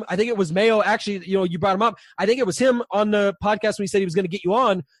love him. I think it was Mayo, actually, you brought him up. I think it was him on the podcast when he said he was going to get you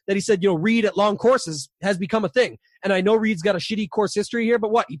on, that he said, Reed at long courses has become a thing. And I know Reed's got a shitty course history here,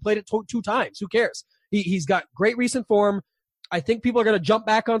 but what? He played it 2 times. Who cares? He's got great recent form. I think people are going to jump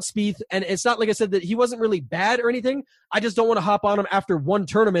back on Spieth, and it's not like I said that he wasn't really bad or anything. I just don't want to hop on him after one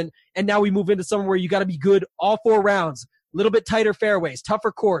tournament, and now we move into somewhere where you got to be good all 4 rounds, a little bit tighter fairways,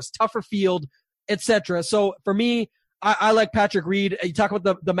 tougher course, tougher field, etc. So for me, I like Patrick Reed. You talk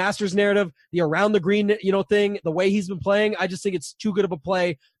about the Masters narrative, the around the green, thing, the way he's been playing. I just think it's too good of a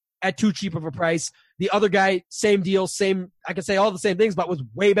play at too cheap of a price. The other guy, same deal, I can say all the same things, but with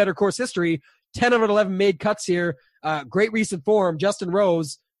way better course history. 10 of 11 made cuts here. Great recent form. Justin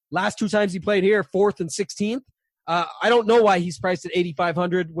Rose, last 2 times he played here, 4th and 16th. I don't know why he's priced at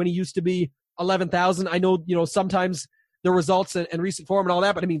 8,500 when he used to be 11,000. I know, sometimes the results and recent form and all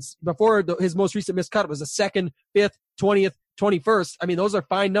that, but I mean, before his most recent missed cut, it was a 2nd, 5th, 20th, 21st. I mean, those are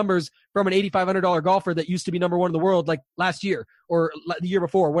fine numbers from an $8,500 golfer that used to be number 1 in the world like last year or the year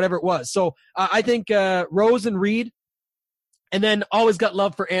before, whatever it was. So I think Rose and Reed, and then always got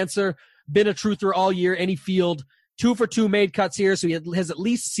love for Answer. Been a truther all year, any field. 2 for 2 made cuts here, so he has at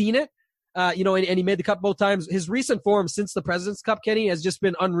least seen it. And he made the cut both times. His recent form since the President's Cup, Kenny, has just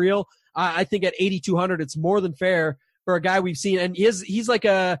been unreal. I think at 8,200, it's more than fair for a guy we've seen. And he's like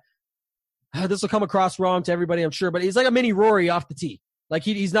this will come across wrong to everybody, I'm sure, but he's like a mini Rory off the tee. Like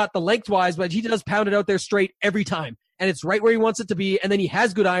he's not the lengthwise, but he does pound it out there straight every time. And it's right where he wants it to be. And then he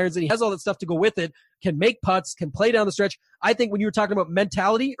has good irons and he has all that stuff to go with it, can make putts, can play down the stretch. I think when you were talking about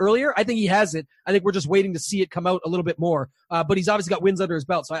mentality earlier, I think he has it. I think we're just waiting to see it come out a little bit more. But he's obviously got wins under his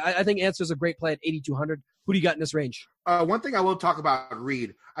belt. So I think Answer's a great play at 8,200. Who do you got in this range? One thing I will talk about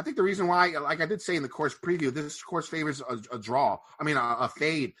Reed. I think the reason why, like I did say in the course preview, this course favors a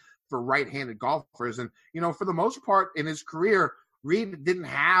fade for right-handed golfers. And, for the most part in his career, Reed didn't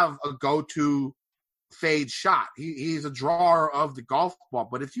have a go-to fade shot. He's a drawer of the golf ball.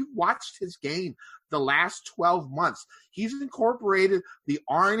 But if you've watched his game the last 12 months, he's incorporated the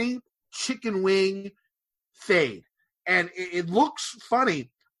Arnie chicken wing fade. And it looks funny,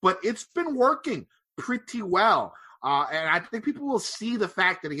 but it's been working pretty well. And I think people will see the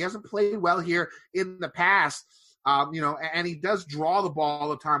fact that he hasn't played well here in the past, and he does draw the ball all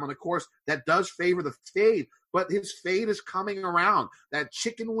the time on the course that does favor the fade. But his fade is coming around. That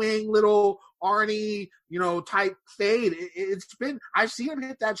chicken wing little Arnie, type fade. I've seen him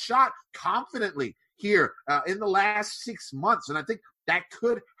hit that shot confidently here in the last 6 months. And I think that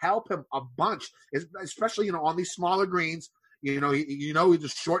could help him a bunch, especially, on these smaller greens.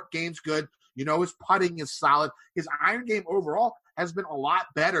 His short game's good. His putting is solid. His iron game overall has been a lot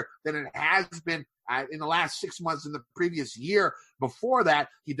better than it has been in the last 6 months in the previous year. Before that,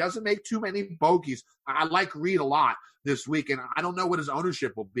 he doesn't make too many bogeys. I like Reed a lot this week, and I don't know what his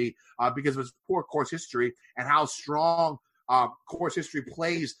ownership will be because of his poor course history and how strong course history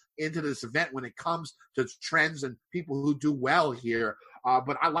plays into this event when it comes to trends and people who do well here.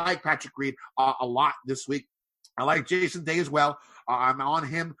 But I like Patrick Reed a lot this week. I like Jason Day as well. I'm on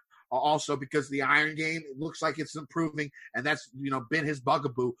him also because the iron game, it looks like it's improving, and that's been his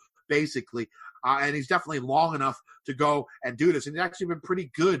bugaboo basically. And he's definitely long enough to go and do this. And he's actually been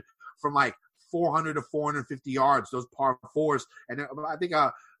pretty good from like 400 to 450 yards, those par fours. And I think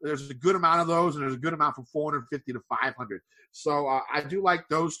there's a good amount of those, and there's a good amount from 450 to 500. So I do like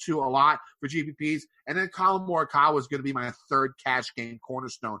those two a lot for GPPs. And then Colin Morikawa is going to be my third cash game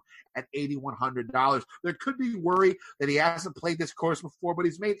cornerstone at $8,100. There could be worry that he hasn't played this course before, but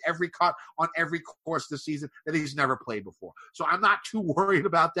he's made every cut on every course this season that he's never played before. So I'm not too worried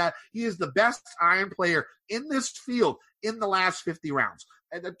about that. He is the best iron player in this field in the last 50 rounds.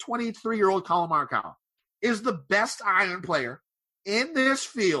 And the 23-year-old Colin Morikawa is the best iron player in this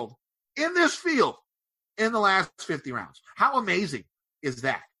field in the last 50 rounds. How amazing is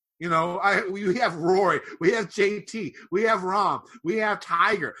that? We have Rory, we have JT, we have Rahm, we have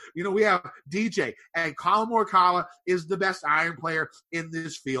Tiger, we have DJ, and Colin Morikawa is the best iron player in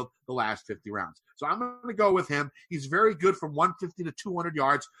this field the last 50 rounds. So I'm going to go with him. He's very good from 150 to 200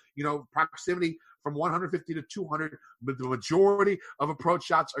 yards, proximity from 150 to 200, but the majority of approach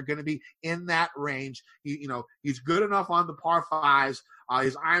shots are going to be in that range. He's good enough on the par fives.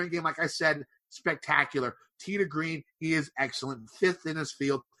 His iron game, like I said, spectacular. Tee to green, he is excellent. 5th in his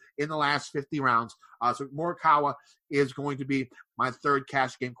field in the last 50 rounds. So Morikawa is going to be my 3rd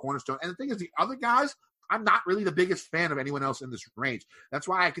cash game cornerstone. And the thing is, the other guys, I'm not really the biggest fan of anyone else in this range. That's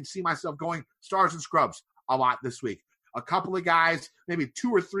why I can see myself going stars and scrubs a lot this week. A couple of guys, maybe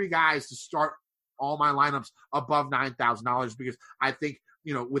 2 or 3 guys to start all my lineups above $9,000, because I think,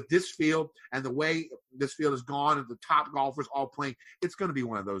 with this field and the way this field has gone and the top golfers all playing, it's going to be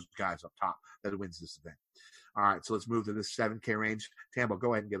one of those guys up top that wins this event. All right, so let's move to this 7K range. Tambo,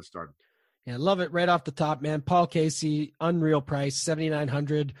 go ahead and get us started. Yeah, love it right off the top, man. Paul Casey, unreal price,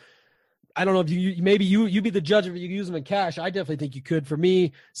 $7,900. I don't know if you be the judge if you use them in cash. I definitely think you could. For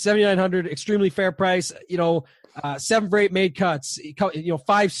me, $7,900, extremely fair price. 7 for 8 made cuts.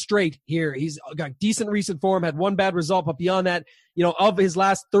 5 straight here. He's got decent recent form. Had 1 bad result, but beyond that, of his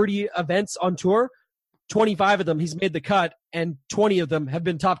last 30 events on tour, 25 of them he's made the cut, and 20 of them have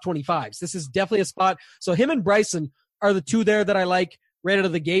been top 25s. This is definitely a spot. So him and Bryson are the 2 there that I like right out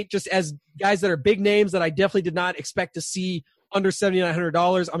of the gate, just as guys that are big names that I definitely did not expect to see under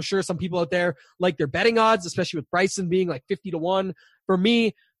 $7,900. I'm sure some people out there like their betting odds, especially with Bryson being like 50-1. For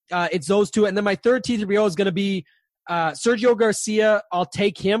me, it's those 2. And then my 3rd T3O is going to be Sergio Garcia. I'll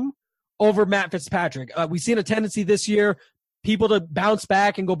take him over Matt Fitzpatrick. We've seen a tendency this year, people to bounce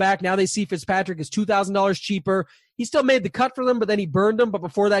back and go back. Now they see Fitzpatrick is $2,000 cheaper. He still made the cut for them, but then he burned them. But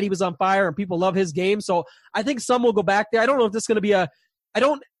before that, he was on fire, and people love his game. So I think some will go back there. I don't know if this is going to be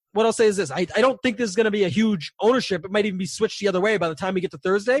what I'll say is this. I don't think this is going to be a huge ownership. It might even be switched the other way by the time we get to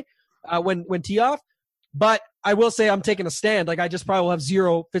Thursday when tee off. But I will say I'm taking a stand. Like, I just probably will have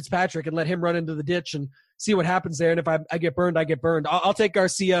 0 Fitzpatrick and let him run into the ditch and see what happens there. And if I get burned, I get burned. I'll take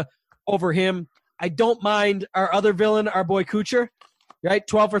Garcia over him. I don't mind our other villain, our boy Kuchar, right?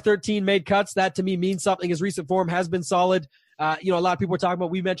 12 for 13 made cuts. That to me means something. His recent form has been solid. A lot of people were talking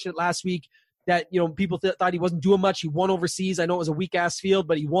about, we mentioned it last week, that, people thought he wasn't doing much. He won overseas. I know it was a weak-ass field,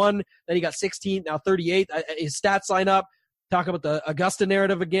 but he won. Then he got 16th, now 38th. His stats line up. Talk about the Augusta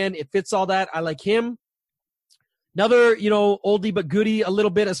narrative again. It fits all that. I like him. Another, oldie but goodie a little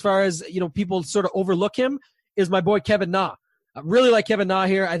bit as far as, people sort of overlook him is my boy Kevin Na. I really like Kevin Na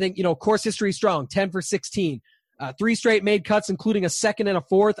here. I think, course history strong, 10 for 16. 3 straight made cuts, including a 2nd and a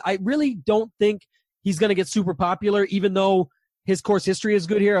 4th. I really don't think he's going to get super popular, even though his course history is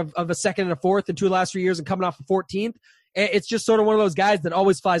good here of a 2nd and a 4th in 2 of the last 3 years and coming off a 14th. It's just sort of one of those guys that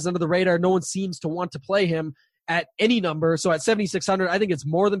always flies under the radar. No one seems to want to play him at any number. So at 7,600, I think it's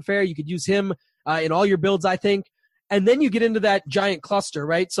more than fair. You could use him in all your builds, I think. And then you get into that giant cluster,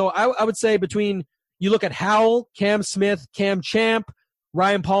 right? So I would say between, you look at Howell, Cam Smith, Cam Champ,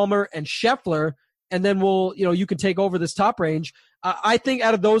 Ryan Palmer, and Scheffler, and then you can take over this top range. I think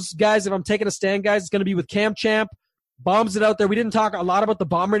out of those guys, if I'm taking a stand, guys, it's going to be with Cam Champ. Bombs it out there. We didn't talk a lot about the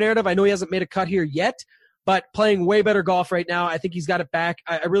bomber narrative. I know he hasn't made a cut here yet, but playing way better golf right now. I think he's got it back.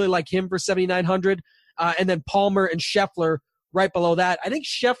 I really like him for 7,900. And then Palmer and Scheffler right below that. I think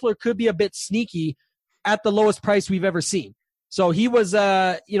Scheffler could be a bit sneaky at the lowest price we've ever seen. So he was,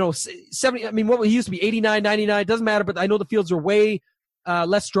 70. I mean, what he used to be 89, 99. It doesn't matter, but I know the fields are way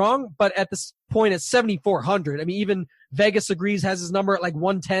less strong. But at this point, it's 7,400. I mean, even Vegas agrees, has his number at like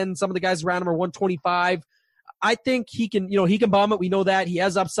 110. Some of the guys around him are 125. I think he can bomb it. We know that. He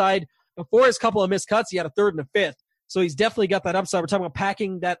has upside. Before his couple of missed cuts, he had a 3rd and a 5th. So he's definitely got that upside. We're talking about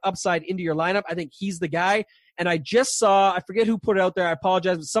packing that upside into your lineup. I think he's the guy. And I just saw, I forget who put it out there. I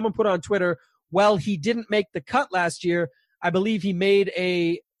apologize, but someone put it on Twitter. Well, he didn't make the cut last year. I believe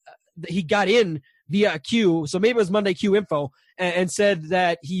he got in via a queue. So maybe it was Monday Q Info and said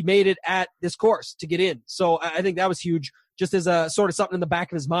that he made it at this course to get in. So I think that was huge, just as a sort of something in the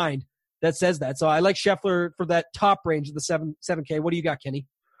back of his mind that says that. So I like Scheffler for that top range of the 7K. What do you got, Kenny?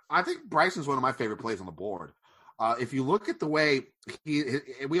 I think Bryson's one of my favorite plays on the board. If you look at the way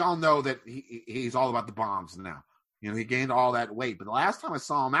we all know that he's all about the bombs now. He gained all that weight, but the last time I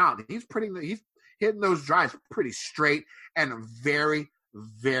saw him out, he's hitting those drives pretty straight and very,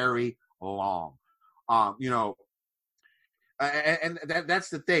 very long. And that's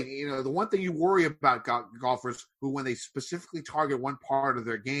the thing. The one thing you worry about golfers who, when they specifically target one part of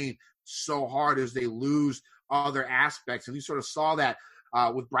their game so hard, is they lose other aspects. And you sort of saw that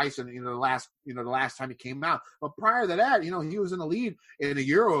with Bryson, the last time he came out. But prior to that, he was in the lead in a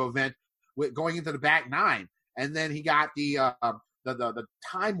Euro event going into the back 9, and then he got the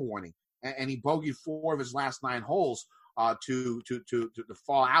time warning, and he bogeyed 4 of his last 9 holes to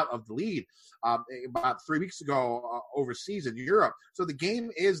fall out of the lead about 3 weeks ago overseas in Europe. So the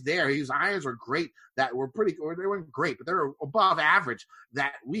game is there. His irons are great. They weren't great, but they're above average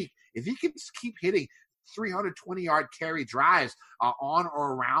that week. If he can keep hitting 320-yard carry drives on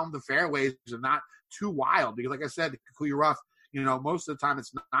or around the fairways and not too wild. Because like I said, Kikuyu Rough, most of the time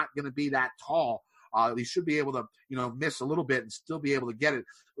it's not going to be that tall. He should be able to, miss a little bit and still be able to get it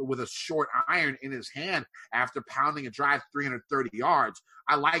with a short iron in his hand after pounding a drive 330 yards.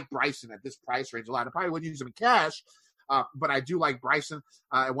 I like Bryson at this price range a lot. I probably wouldn't use him in cash, but I do like Bryson,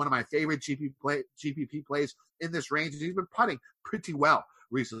 one of my favorite GPP plays in this range. He's been putting pretty well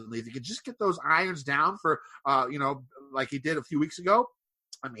recently. If you could just get those irons down for, like he did a few weeks ago,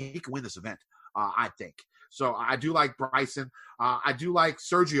 I mean, he can win this event, I think. So I do like Bryson. I do like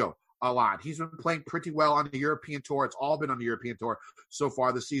Sergio a lot. He's been playing pretty well on the European Tour. It's all been on the European Tour so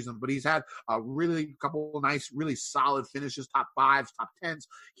far this season, but he's had a couple of nice, really solid finishes, top 5s, top 10s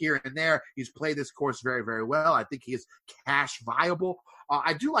here and there. He's played this course very, very well. I think he is cash viable.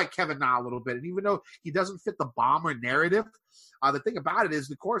 I do like Kevin Na a little bit, and even though he doesn't fit the bomber narrative, the thing about it is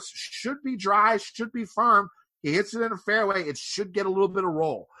the course should be dry, should be firm. He hits it in a fairway, it should get a little bit of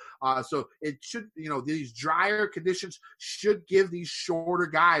roll. So it should, these drier conditions should give these shorter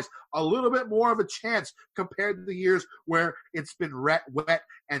guys a little bit more of a chance compared to the years where it's been wet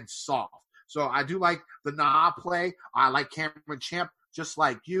and soft. So I do like the Na play. I like Cameron Champ, just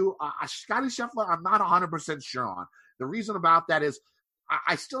like you. Scotty Scheffler, I'm not 100% sure on. The reason about that is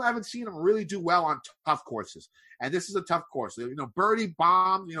I still haven't seen him really do well on tough courses. And this is a tough course. Birdie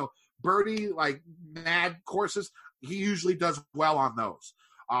bombs, birdie like mad courses, he usually does well on those.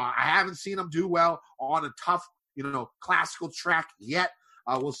 I haven't seen him do well on a tough, classical track yet.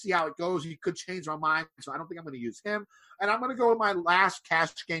 We'll see how it goes. He could change my mind, so I don't think I'm going to use him. And I'm going to go with my last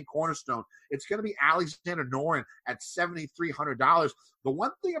cash game cornerstone. It's going to be Alexander Noren at $7,300. The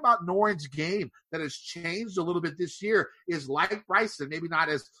one thing about Noren's game that has changed a little bit this year is, like Bryson, maybe not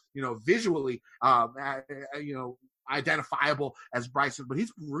as visually, identifiable as Bryson, but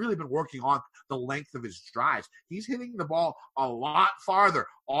he's really been working on the length of his drives. He's hitting the ball a lot farther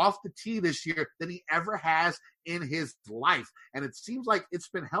off the tee this year than he ever has in his life. And it seems like it's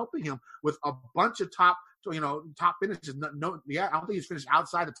been helping him with a bunch of top finishes. I don't think he's finished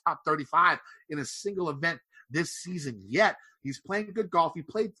outside the top 35 in a single event this season yet. He's playing good golf. He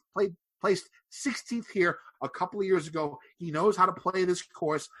placed 16th here a couple of years ago. He knows how to play this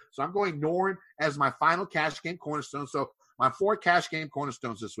course. So I'm going Noren as my final cash game cornerstone. So my 4 cash game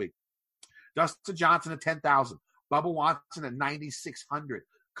cornerstones this week: Dustin Johnson at $10,000, Bubba Watson at $9,600,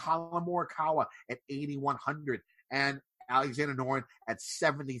 Colin Morikawa at $8,100, and Alexander Noren at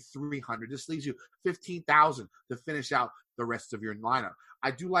 $7,300. This leaves you $15,000 to finish out the rest of your lineup. I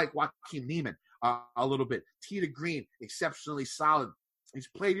do like Joaquin Niemann a little bit. Tee to green, exceptionally solid. He's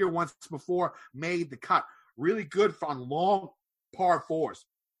played here once before, made the cut. Really good on long par 4s.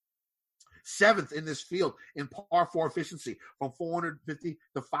 7th in this field in par 4 efficiency from 450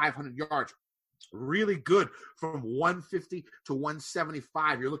 to 500 yards. Really good from 150 to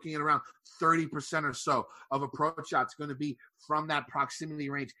 175. You're looking at around 30% or so of approach shots going to be from that proximity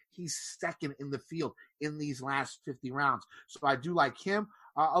range. He's second in the field in these last 50 rounds. So I do like him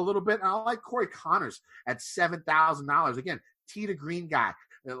a little bit. And I like Corey Connors at $7,000. Again, tee to green guy.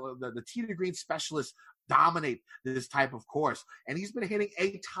 The tee to green specialists dominate this type of course. And he's been hitting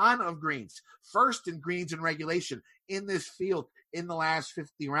a ton of greens. First in greens in regulation in this field in the last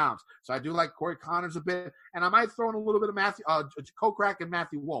 50 rounds. So I do like Corey Connors a bit. And I might throw in a little bit of Matthew Kokrak and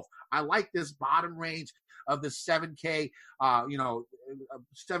Matthew Wolff. I like this bottom range of the 7K,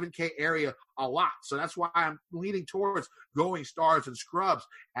 7K area a lot. So that's why I'm leaning towards going stars and scrubs,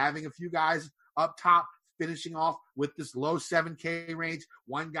 having a few guys up top, finishing off with this low 7K range,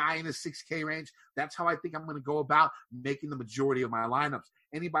 one guy in the 6K range. That's how I think I'm going to go about making the majority of my lineups.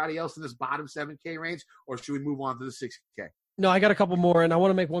 Anybody else in this bottom 7K range, or should we move on to the 6K? No, I got a couple more, and I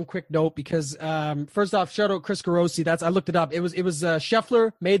want to make one quick note because first off, shout out Chris Carosi. I looked it up. It was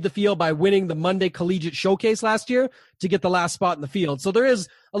Scheffler made the field by winning the Monday Collegiate Showcase last year to get the last spot in the field. So there is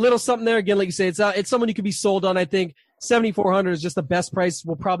a little something there. Again, like you say, it's someone you could be sold on. I think $7,400 is just the best price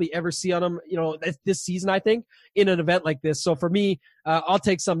we'll probably ever see on him, this season, I think, in an event like this. So for me, I'll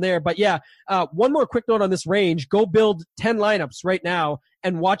take some there. But yeah, one more quick note on this range. Go build 10 lineups right now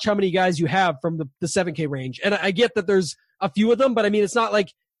and watch how many guys you have from the 7K range. And I get that there's a few of them, but I mean, it's not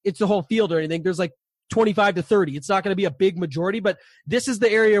like it's the whole field or anything. There's like 25 to 30. It's not going to be a big majority, but this is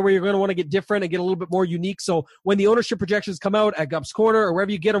the area where you're going to want to get different and get a little bit more unique. So when the ownership projections come out at Gups Corner or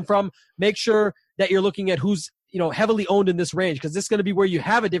wherever you get them from, make sure that you're looking at who's heavily owned in this range, because this is going to be where you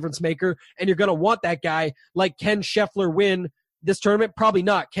have a difference maker, and you're going to want that guy. Like, can Scheffler win this tournament? Probably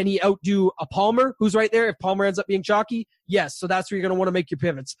not. Can he outdo a Palmer, who's right there, if Palmer ends up being chalky? Yes. So that's where you're going to want to make your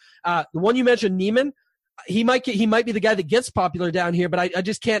pivots. The one you mentioned, Neiman, he might be the guy that gets popular down here, but I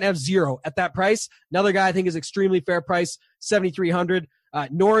just can't have 0 at that price. Another guy I think is extremely fair price, 7,300.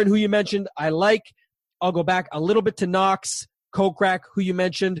 Noren, who you mentioned, I like. I'll go back a little bit to Knox, Kokrak, who you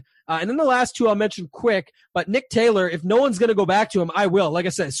mentioned. And then the last two I'll mention quick, but Nick Taylor, if no one's going to go back to him, I will. Like I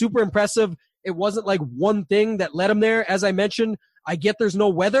said, super impressive. It wasn't like one thing that led him there. As I mentioned, I get there's no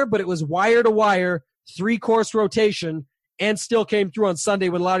weather, but it was wire to wire, 3-course rotation, and still came through on Sunday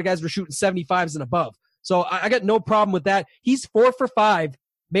when a lot of guys were shooting 75s and above. So I got no problem with that. He's 4 for 5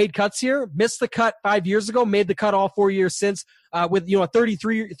 made cuts here, missed the cut 5 years ago, made the cut all 4 years since, with, a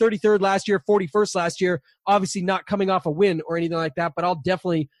 33rd last year, 41st last year, obviously not coming off a win or anything like that, but I'll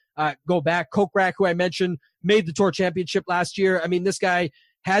definitely go back. Kokrak, who I mentioned, made the Tour Championship last year. I mean, this guy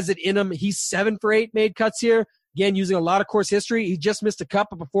has it in him. He's 7 for 8 made cuts here. Again, using a lot of course history. He just missed a cut,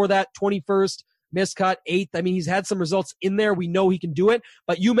 but before that, 21st, missed cut, 8th. I mean, he's had some results in there. We know he can do it,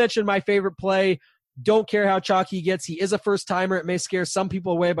 but you mentioned my favorite play. Don't care how chalky he gets. He is a first-timer. It may scare some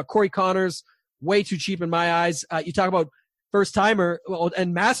people away, but Corey Connors, way too cheap in my eyes. You talk about first-timer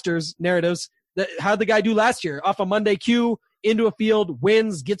and Masters narratives. How did the guy do last year? Off a Monday cue, into a field,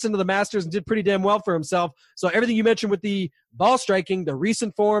 wins, gets into the Masters, and did pretty damn well for himself. So everything you mentioned with the ball striking, the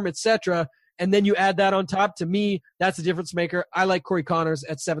recent form, etc., and then you add that on top, to me, that's a difference maker. I like Corey Connors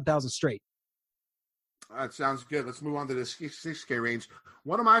at 7,000 straight. That sounds good. Let's move on to the 6K range.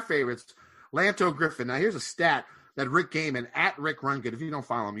 One of my favorites, Lanto Griffin. Now, here's a stat that Rick Gaiman, at Rick Rungood, if you don't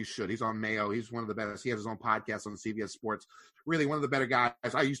follow him, you should. He's on Mayo. He's one of the best. He has his own podcast on CBS Sports. Really one of the better guys.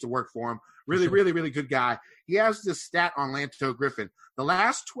 I used to work for him. Really, really, really good guy. He has this stat on Lanto Griffin. The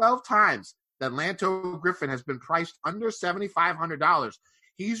last 12 times that Lanto Griffin has been priced under $7,500,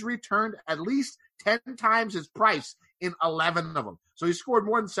 he's returned at least 10 times his price in 11 of them. So he scored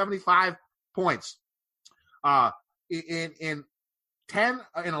more than 75 points. In 11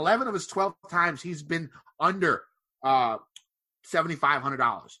 of his 12 times, he's been under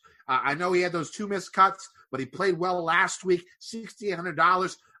 $7,500. I know he had those 2 missed cuts, but he played well last week.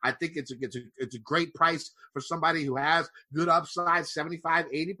 $6,800. I think it's a great price for somebody who has good upside, 75,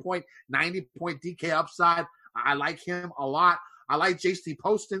 80 point, 90 point DK upside. I like him a lot. I like JT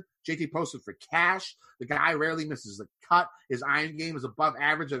Poston for cash. The guy rarely misses a cut. His iron game is above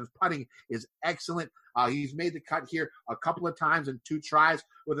average, and his putting is excellent. He's made the cut here a couple of times in 2 tries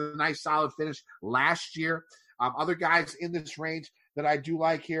with a nice solid finish last year. Other guys in this range that I do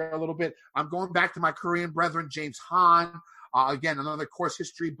like here a little bit, I'm going back to my Korean brethren, James Hahn. Again, another course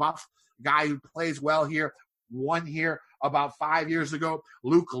history buff guy who plays well here. Won here about 5 years ago.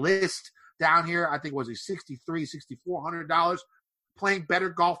 Luke List down here, I think was he $6,300, $6,400. Playing better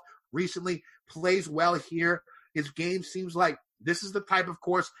golf recently, plays well here. His game seems like this is the type of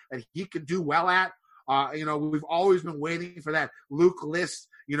course that he could do well at. We've always been waiting for that Luke List,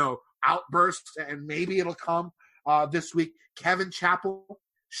 outburst, and maybe it'll come this week. Kevin Chappell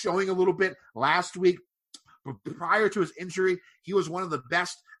showing a little bit last week. But prior to his injury, he was one of the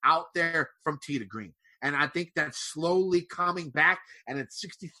best out there from tee to green. And I think that's slowly coming back. And at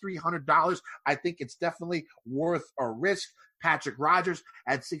 $6,300, I think it's definitely worth a risk. Patrick Rogers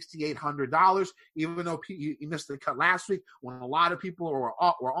at $6,800, even though he missed the cut last week when a lot of people were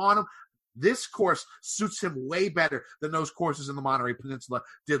on him. This course suits him way better than those courses in the Monterey Peninsula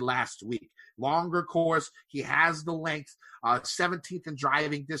did last week. Longer course. He has the length, 17th in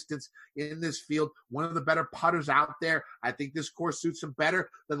driving distance in this field. One of the better putters out there. I think this course suits him better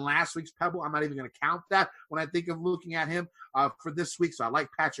than last week's Pebble. I'm not even going to count that when I think of looking at him for this week. So I like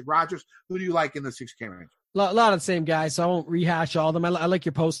Patrick Rogers. Who do you like in the 6K range? A lot of the same guys, so I won't rehash all of them. I like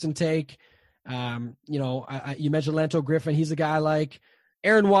your post and take. You mentioned Lanto Griffin. He's a guy I like.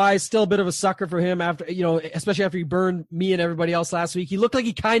 Aaron Wise, still a bit of a sucker for him after, especially after he burned me and everybody else last week. He looked like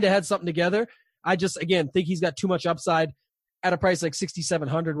he kind of had something together. I just, again, think he's got too much upside at a price like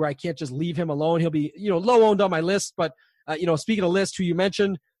 $6,700 where I can't just leave him alone. He'll be, low owned on my list. But, speaking of list, who you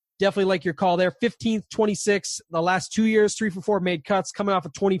mentioned, definitely like your call there. 15th, 26th, the last 2 years, 3 for 4 made cuts, coming off a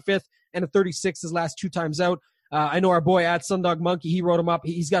 25th and a 36th his last 2 times out. I know our boy at Sundog Monkey, he wrote him up.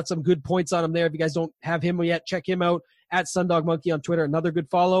 He's got some good points on him there. If you guys don't have him yet, check him out at Sundog Monkey on Twitter. Another good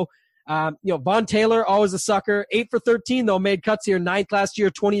follow. Von Taylor, always a sucker. 8 for 13, though, made cuts here. 9th last year,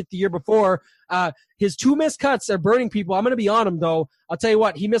 20th the year before. His 2 missed cuts are burning people. I'm going to be on him, though. I'll tell you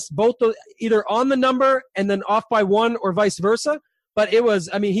what, he missed both either on the number and then off by 1 or vice versa. But it was,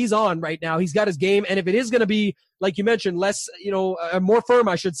 he's on right now. He's got his game. And if it is going to be, like you mentioned, less, more firm,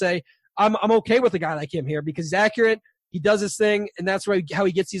 I should say, I'm okay with a guy like him here because he's accurate. He does his thing, and that's how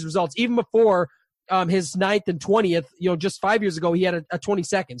he gets these results. Even before his 9th and 20th, just 5 years ago, he had a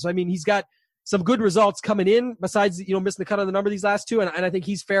 22nd. So, he's got some good results coming in besides, missing the cut on the number these last 2, and I think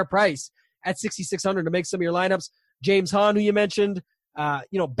he's fair price. at 6,600 to make some of your lineups. James Hahn, who you mentioned,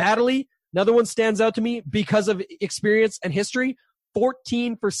 Baddeley, another one stands out to me because of experience and history.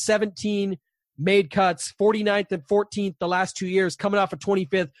 14 for 17 made cuts, 49th and 14th the last 2 years, coming off of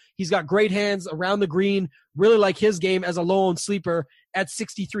 25th. He's got great hands around the green. Really like his game as a low-owned sleeper at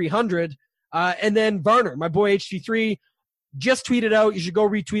 6,300. And then Varner, my boy HV3, just tweeted out. You should go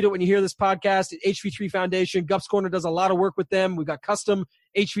retweet it when you hear this podcast. HV3 Foundation. Gups Corner does a lot of work with them. We've got custom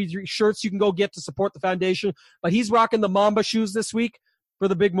HV3 shirts you can go get to support the foundation. But he's rocking the Mamba shoes this week for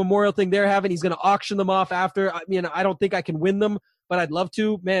the big memorial thing they're having. He's going to auction them off after. I mean, I don't think I can win them, but I'd love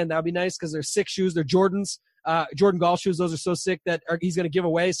to. Man, that would be nice because they're sick shoes. They're Jordans, Jordan golf shoes. Those are so sick that he's going to give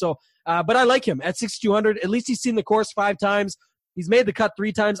away. So, but I like him at 6,200. At least he's seen the course 5 times. He's made the cut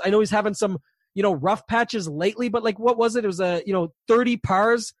 3 times. I know he's having some, rough patches lately, but like, what was it? It was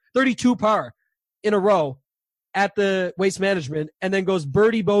 32 par in a row at the Waste Management, and then goes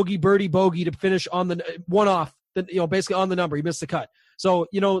birdie, bogey to finish on the one off, basically on the number. He missed the cut. So,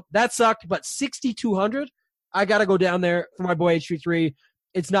 that sucked, but 6,200, I got to go down there for my boy HV3.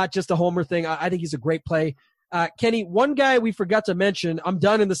 It's not just a homer thing. I think he's a great play. Kenny, one guy we forgot to mention, I'm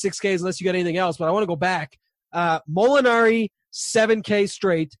done in the 6Ks unless you got anything else, but I want to go back. Molinari, 7K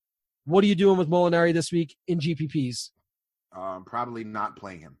straight. What are you doing with Molinari this week in GPPs? Probably not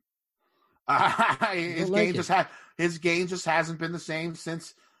playing him. His game just hasn't been the same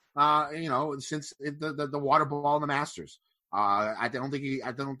since the water ball in the Masters. I don't think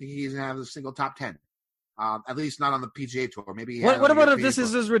he's gonna have a single top 10. At least not on the PGA Tour. Maybe. What about if this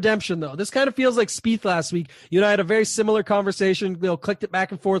is his redemption though? This kind of feels like Spieth last week. You and I had a very similar conversation. Clicked it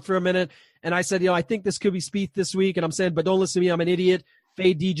back and forth for a minute, and I said, I think this could be Spieth this week, and I'm saying, but don't listen to me. I'm an idiot.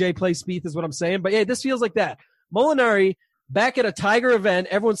 Fade DJ, play Spieth is what I'm saying. But yeah, this feels like that. Molinari back at a Tiger event.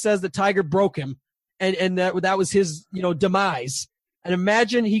 Everyone says that Tiger broke him, and that was his demise. And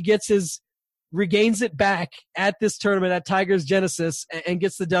imagine he regains it back at this tournament at Tiger's Genesis and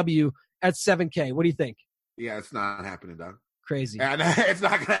gets the W at 7K. What do you think? Yeah, it's not happening, dog. Crazy. And it's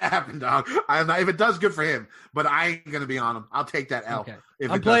not going to happen, dog. If it does, good for him. But I ain't going to be on him. I'll take that L. Okay.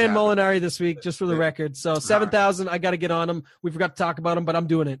 I'm playing Molinari this week, just for the record. So 7,000, I got to get on him. We forgot to talk about him, but I'm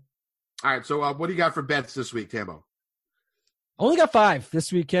doing it. All right, so what do you got for bets this week, Tambo? I only got 5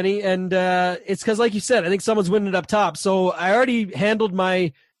 this week, Kenny, and it's because, like you said, I think someone's winning it up top. So I already handled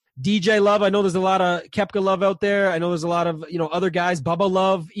my DJ love. I know there's a lot of Koepka love out there. I know there's a lot of other guys, Bubba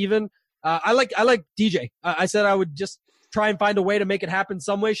love even. I like DJ. I said I would just try and find a way to make it happen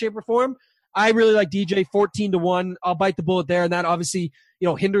some way, shape, or form. I really like DJ 14-1. I'll bite the bullet there, and that obviously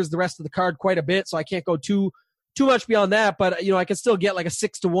hinders the rest of the card quite a bit. So I can't go too much beyond that. But I can still get like a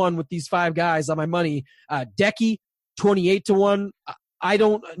 6-1 with these 5 guys on my money. Decky 28-1. I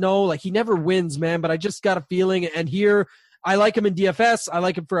don't know, like he never wins, man. But I just got a feeling, and here I like him in DFS. I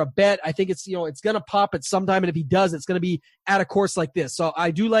like him for a bet. I think it's it's gonna pop at some time, and if he does, it's gonna be at a course like this. So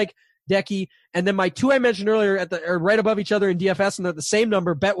I do like Decky, and then my 2 I mentioned earlier are right above each other in DFS, and they're the same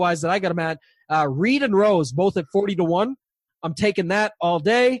number bet-wise that I got them at. Reed and Rose, both at 40-1. I'm taking that all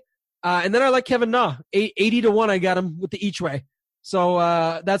day. And then I like Kevin Na, 80-1. I got him with the each way. So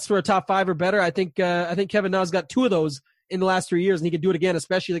that's for a top 5 or better. I think Kevin Na's got 2 of those in the last 3 years, and he could do it again,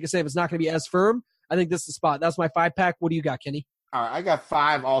 especially, like I say, if it's not going to be as firm. I think this is the spot. That's my 5-pack. What do you got, Kenny? All right, I got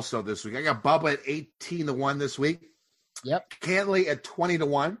 5 also this week. I got Bubba at 18-1 this week. Yep. Cantley at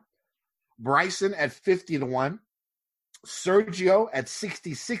 20-1. Bryson at 50-1, Sergio at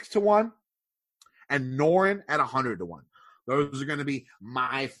 66-1, and Noren at 100-1. Those are going to be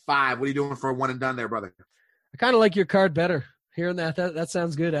my 5. What are you doing for a one and done there, brother? I kind of like your card better. Hearing that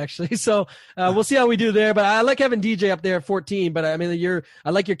sounds good actually. So we'll see how we do there. But I like having DJ up there at 14. But I mean, I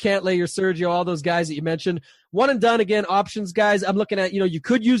like your Cantley, your Sergio, all those guys that you mentioned. One and done again, options guys. I'm looking at you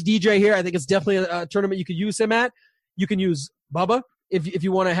could use DJ here. I think it's definitely a tournament you could use him at. You can use Bubba. If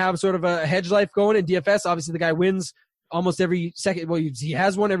you want to have sort of a hedge life going in DFS, obviously the guy wins almost every second. Well, he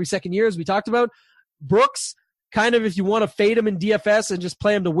has one every second year, as we talked about. Brooks, kind of if you want to fade him in DFS and just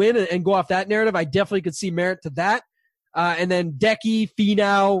play him to win and go off that narrative, I definitely could see merit to that. And then Decky,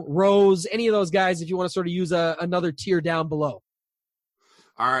 Finau, Rose, any of those guys if you want to sort of use another tier down below.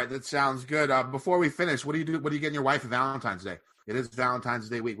 All right, that sounds good. Before we finish, what do you do? What do you get your wife for Valentine's Day? It is Valentine's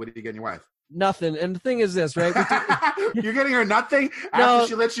Day week. What do you get your wife? Nothing. And the thing is this, right? You're getting her nothing after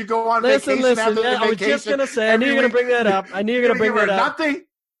she lets you go on vacation. After I was just going to say, I knew you were going to bring that up. Nothing?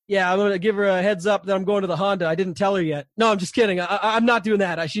 Yeah, I'm going to give her a heads up that I'm going to the Honda. I didn't tell her yet. No, I'm just kidding. I'm not doing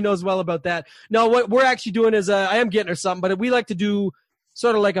that. She knows well about that. No, what we're actually doing is I am getting her something, but we like to do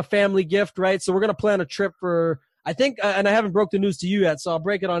sort of like a family gift, right? So we're going to plan a trip for, I think, and I haven't broke the news to you yet, so I'll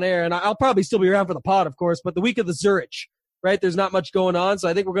break it on air, and I'll probably still be around for the pod, of course, but the week of the Zurich. right? There's not much going on. So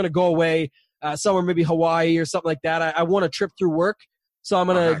I think we're going to go away somewhere, maybe Hawaii or something like that. I want a trip through work. So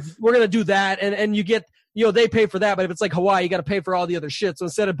we're going to do that. And you get, they pay for that. But if it's like Hawaii, you got to pay for all the other shit. So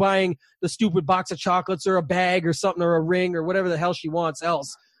instead of buying the stupid box of chocolates or a bag or something or a ring or whatever the hell she wants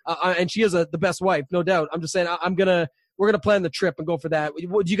else. And she is the best wife, no doubt. I'm just saying we're going to plan the trip and go for that.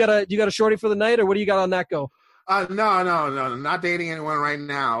 Do you got a shorty for the night, or what do you got on that go? No, not dating anyone right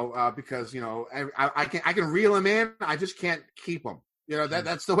now because I can reel them in. I just can't keep them.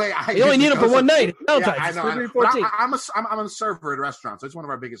 That's the way I. You only need them for one night. Yeah, I know. I'm a server at a restaurant, so it's one of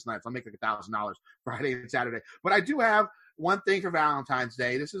our biggest nights. I'll make like $1,000 Friday and Saturday. But I do have one thing for Valentine's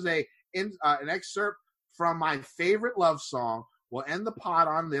Day. This is an excerpt from my favorite love song. We'll end the pod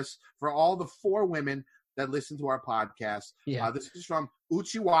on this for all the 4 women that listen to our podcast. Yeah. This is from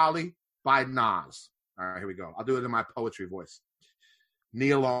Uchiwali by Nas. All right, here we go. I'll do it in my poetry voice.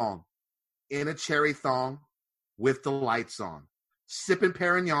 Knee along, in a cherry thong with the lights on, sipping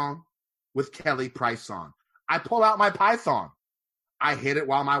Perignon with Kelly Price on. I pull out my python. I hit it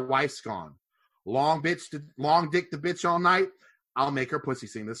while my wife's gone. Long dick the bitch all night. I'll make her pussy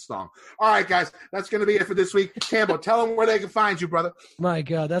sing this song. All right, guys, that's going to be it for this week. Campbell, tell them where they can find you, brother. My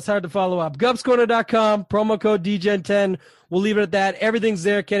God, that's hard to follow up. GupsCorner.com, promo code DGen10. We'll leave it at that. Everything's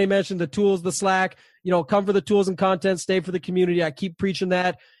there. Kenny mentioned the tools, the Slack. Come for the tools and content. Stay for the community. I keep preaching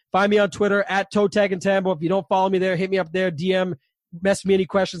that. Find me on Twitter at @ToeTagAndTambo. If you don't follow me there, hit me up there. DM, mess me any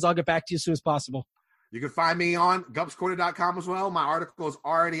questions. I'll get back to you as soon as possible. You can find me on GupsCorner.com as well. My article is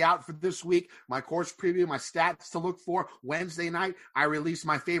already out for this week. My course preview, my stats to look for. Wednesday night, I release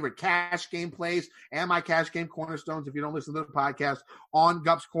my favorite cash game plays and my cash game cornerstones. If you don't listen to the podcast, on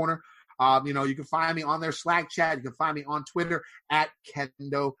Gups Corner. You can find me on their Slack chat. You can find me on Twitter at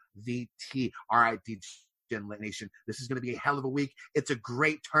KendoVT. All right, DGen Nation, this is going to be a hell of a week. It's a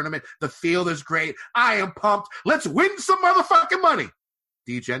great tournament. The field is great. I am pumped. Let's win some motherfucking money.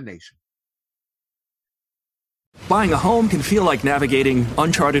 DGen Nation. Buying a home can feel like navigating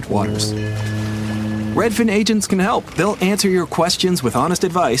uncharted waters. Redfin agents can help. They'll answer your questions with honest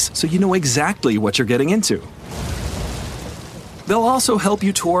advice so you know exactly what you're getting into. They'll also help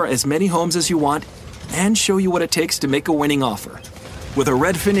you tour as many homes as you want and show you what it takes to make a winning offer. With a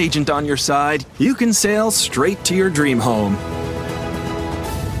Redfin agent on your side, you can sail straight to your dream home.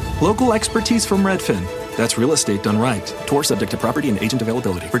 Local expertise from Redfin. That's real estate done right. Tour subject to property and agent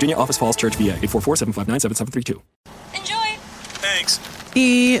availability. Virginia Office Falls Church, VA. 844-759-7732. Enjoy. Thanks.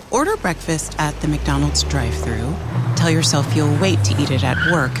 Order breakfast at the McDonald's drive-thru. Tell yourself you'll wait to eat it at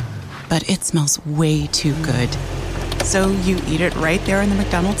work, but it smells way too good. So you eat it right there in the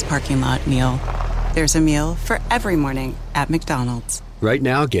McDonald's parking lot meal. There's a meal for every morning at McDonald's. Right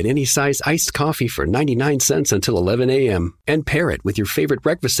now, get any size iced coffee for 99 cents until 11 a.m. and pair it with your favorite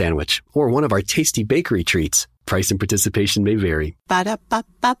breakfast sandwich or one of our tasty bakery treats. Price and participation may vary.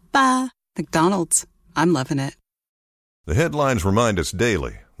 Ba-da-ba-ba-ba. McDonald's. I'm loving it. The headlines remind us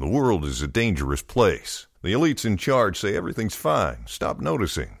daily, the world is a dangerous place. The elites in charge say everything's fine, stop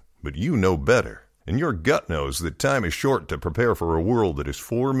noticing. But you know better. And your gut knows that time is short to prepare for a world that is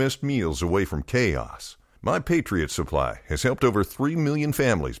 4 missed meals away from chaos. My Patriot Supply has helped over 3 million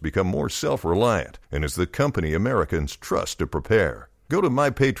families become more self-reliant and is the company Americans trust to prepare. Go to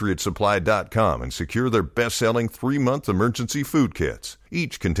MyPatriotSupply.com and secure their best-selling 3-month emergency food kits.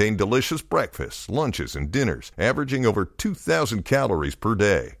 Each contain delicious breakfasts, lunches, and dinners, averaging over 2,000 calories per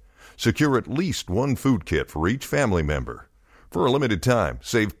day. Secure at least 1 food kit for each family member. For a limited time,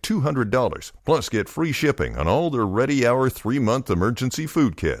 save $200, plus get free shipping on all their Ready Hour 3-month emergency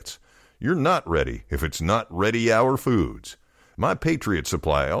food kits. You're not ready if it's not Ready Hour Foods. My Patriot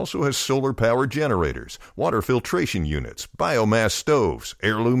Supply also has solar-powered generators, water filtration units, biomass stoves,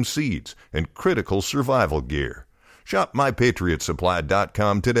 heirloom seeds, and critical survival gear. Shop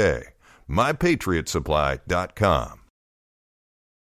MyPatriotSupply.com today. MyPatriotSupply.com.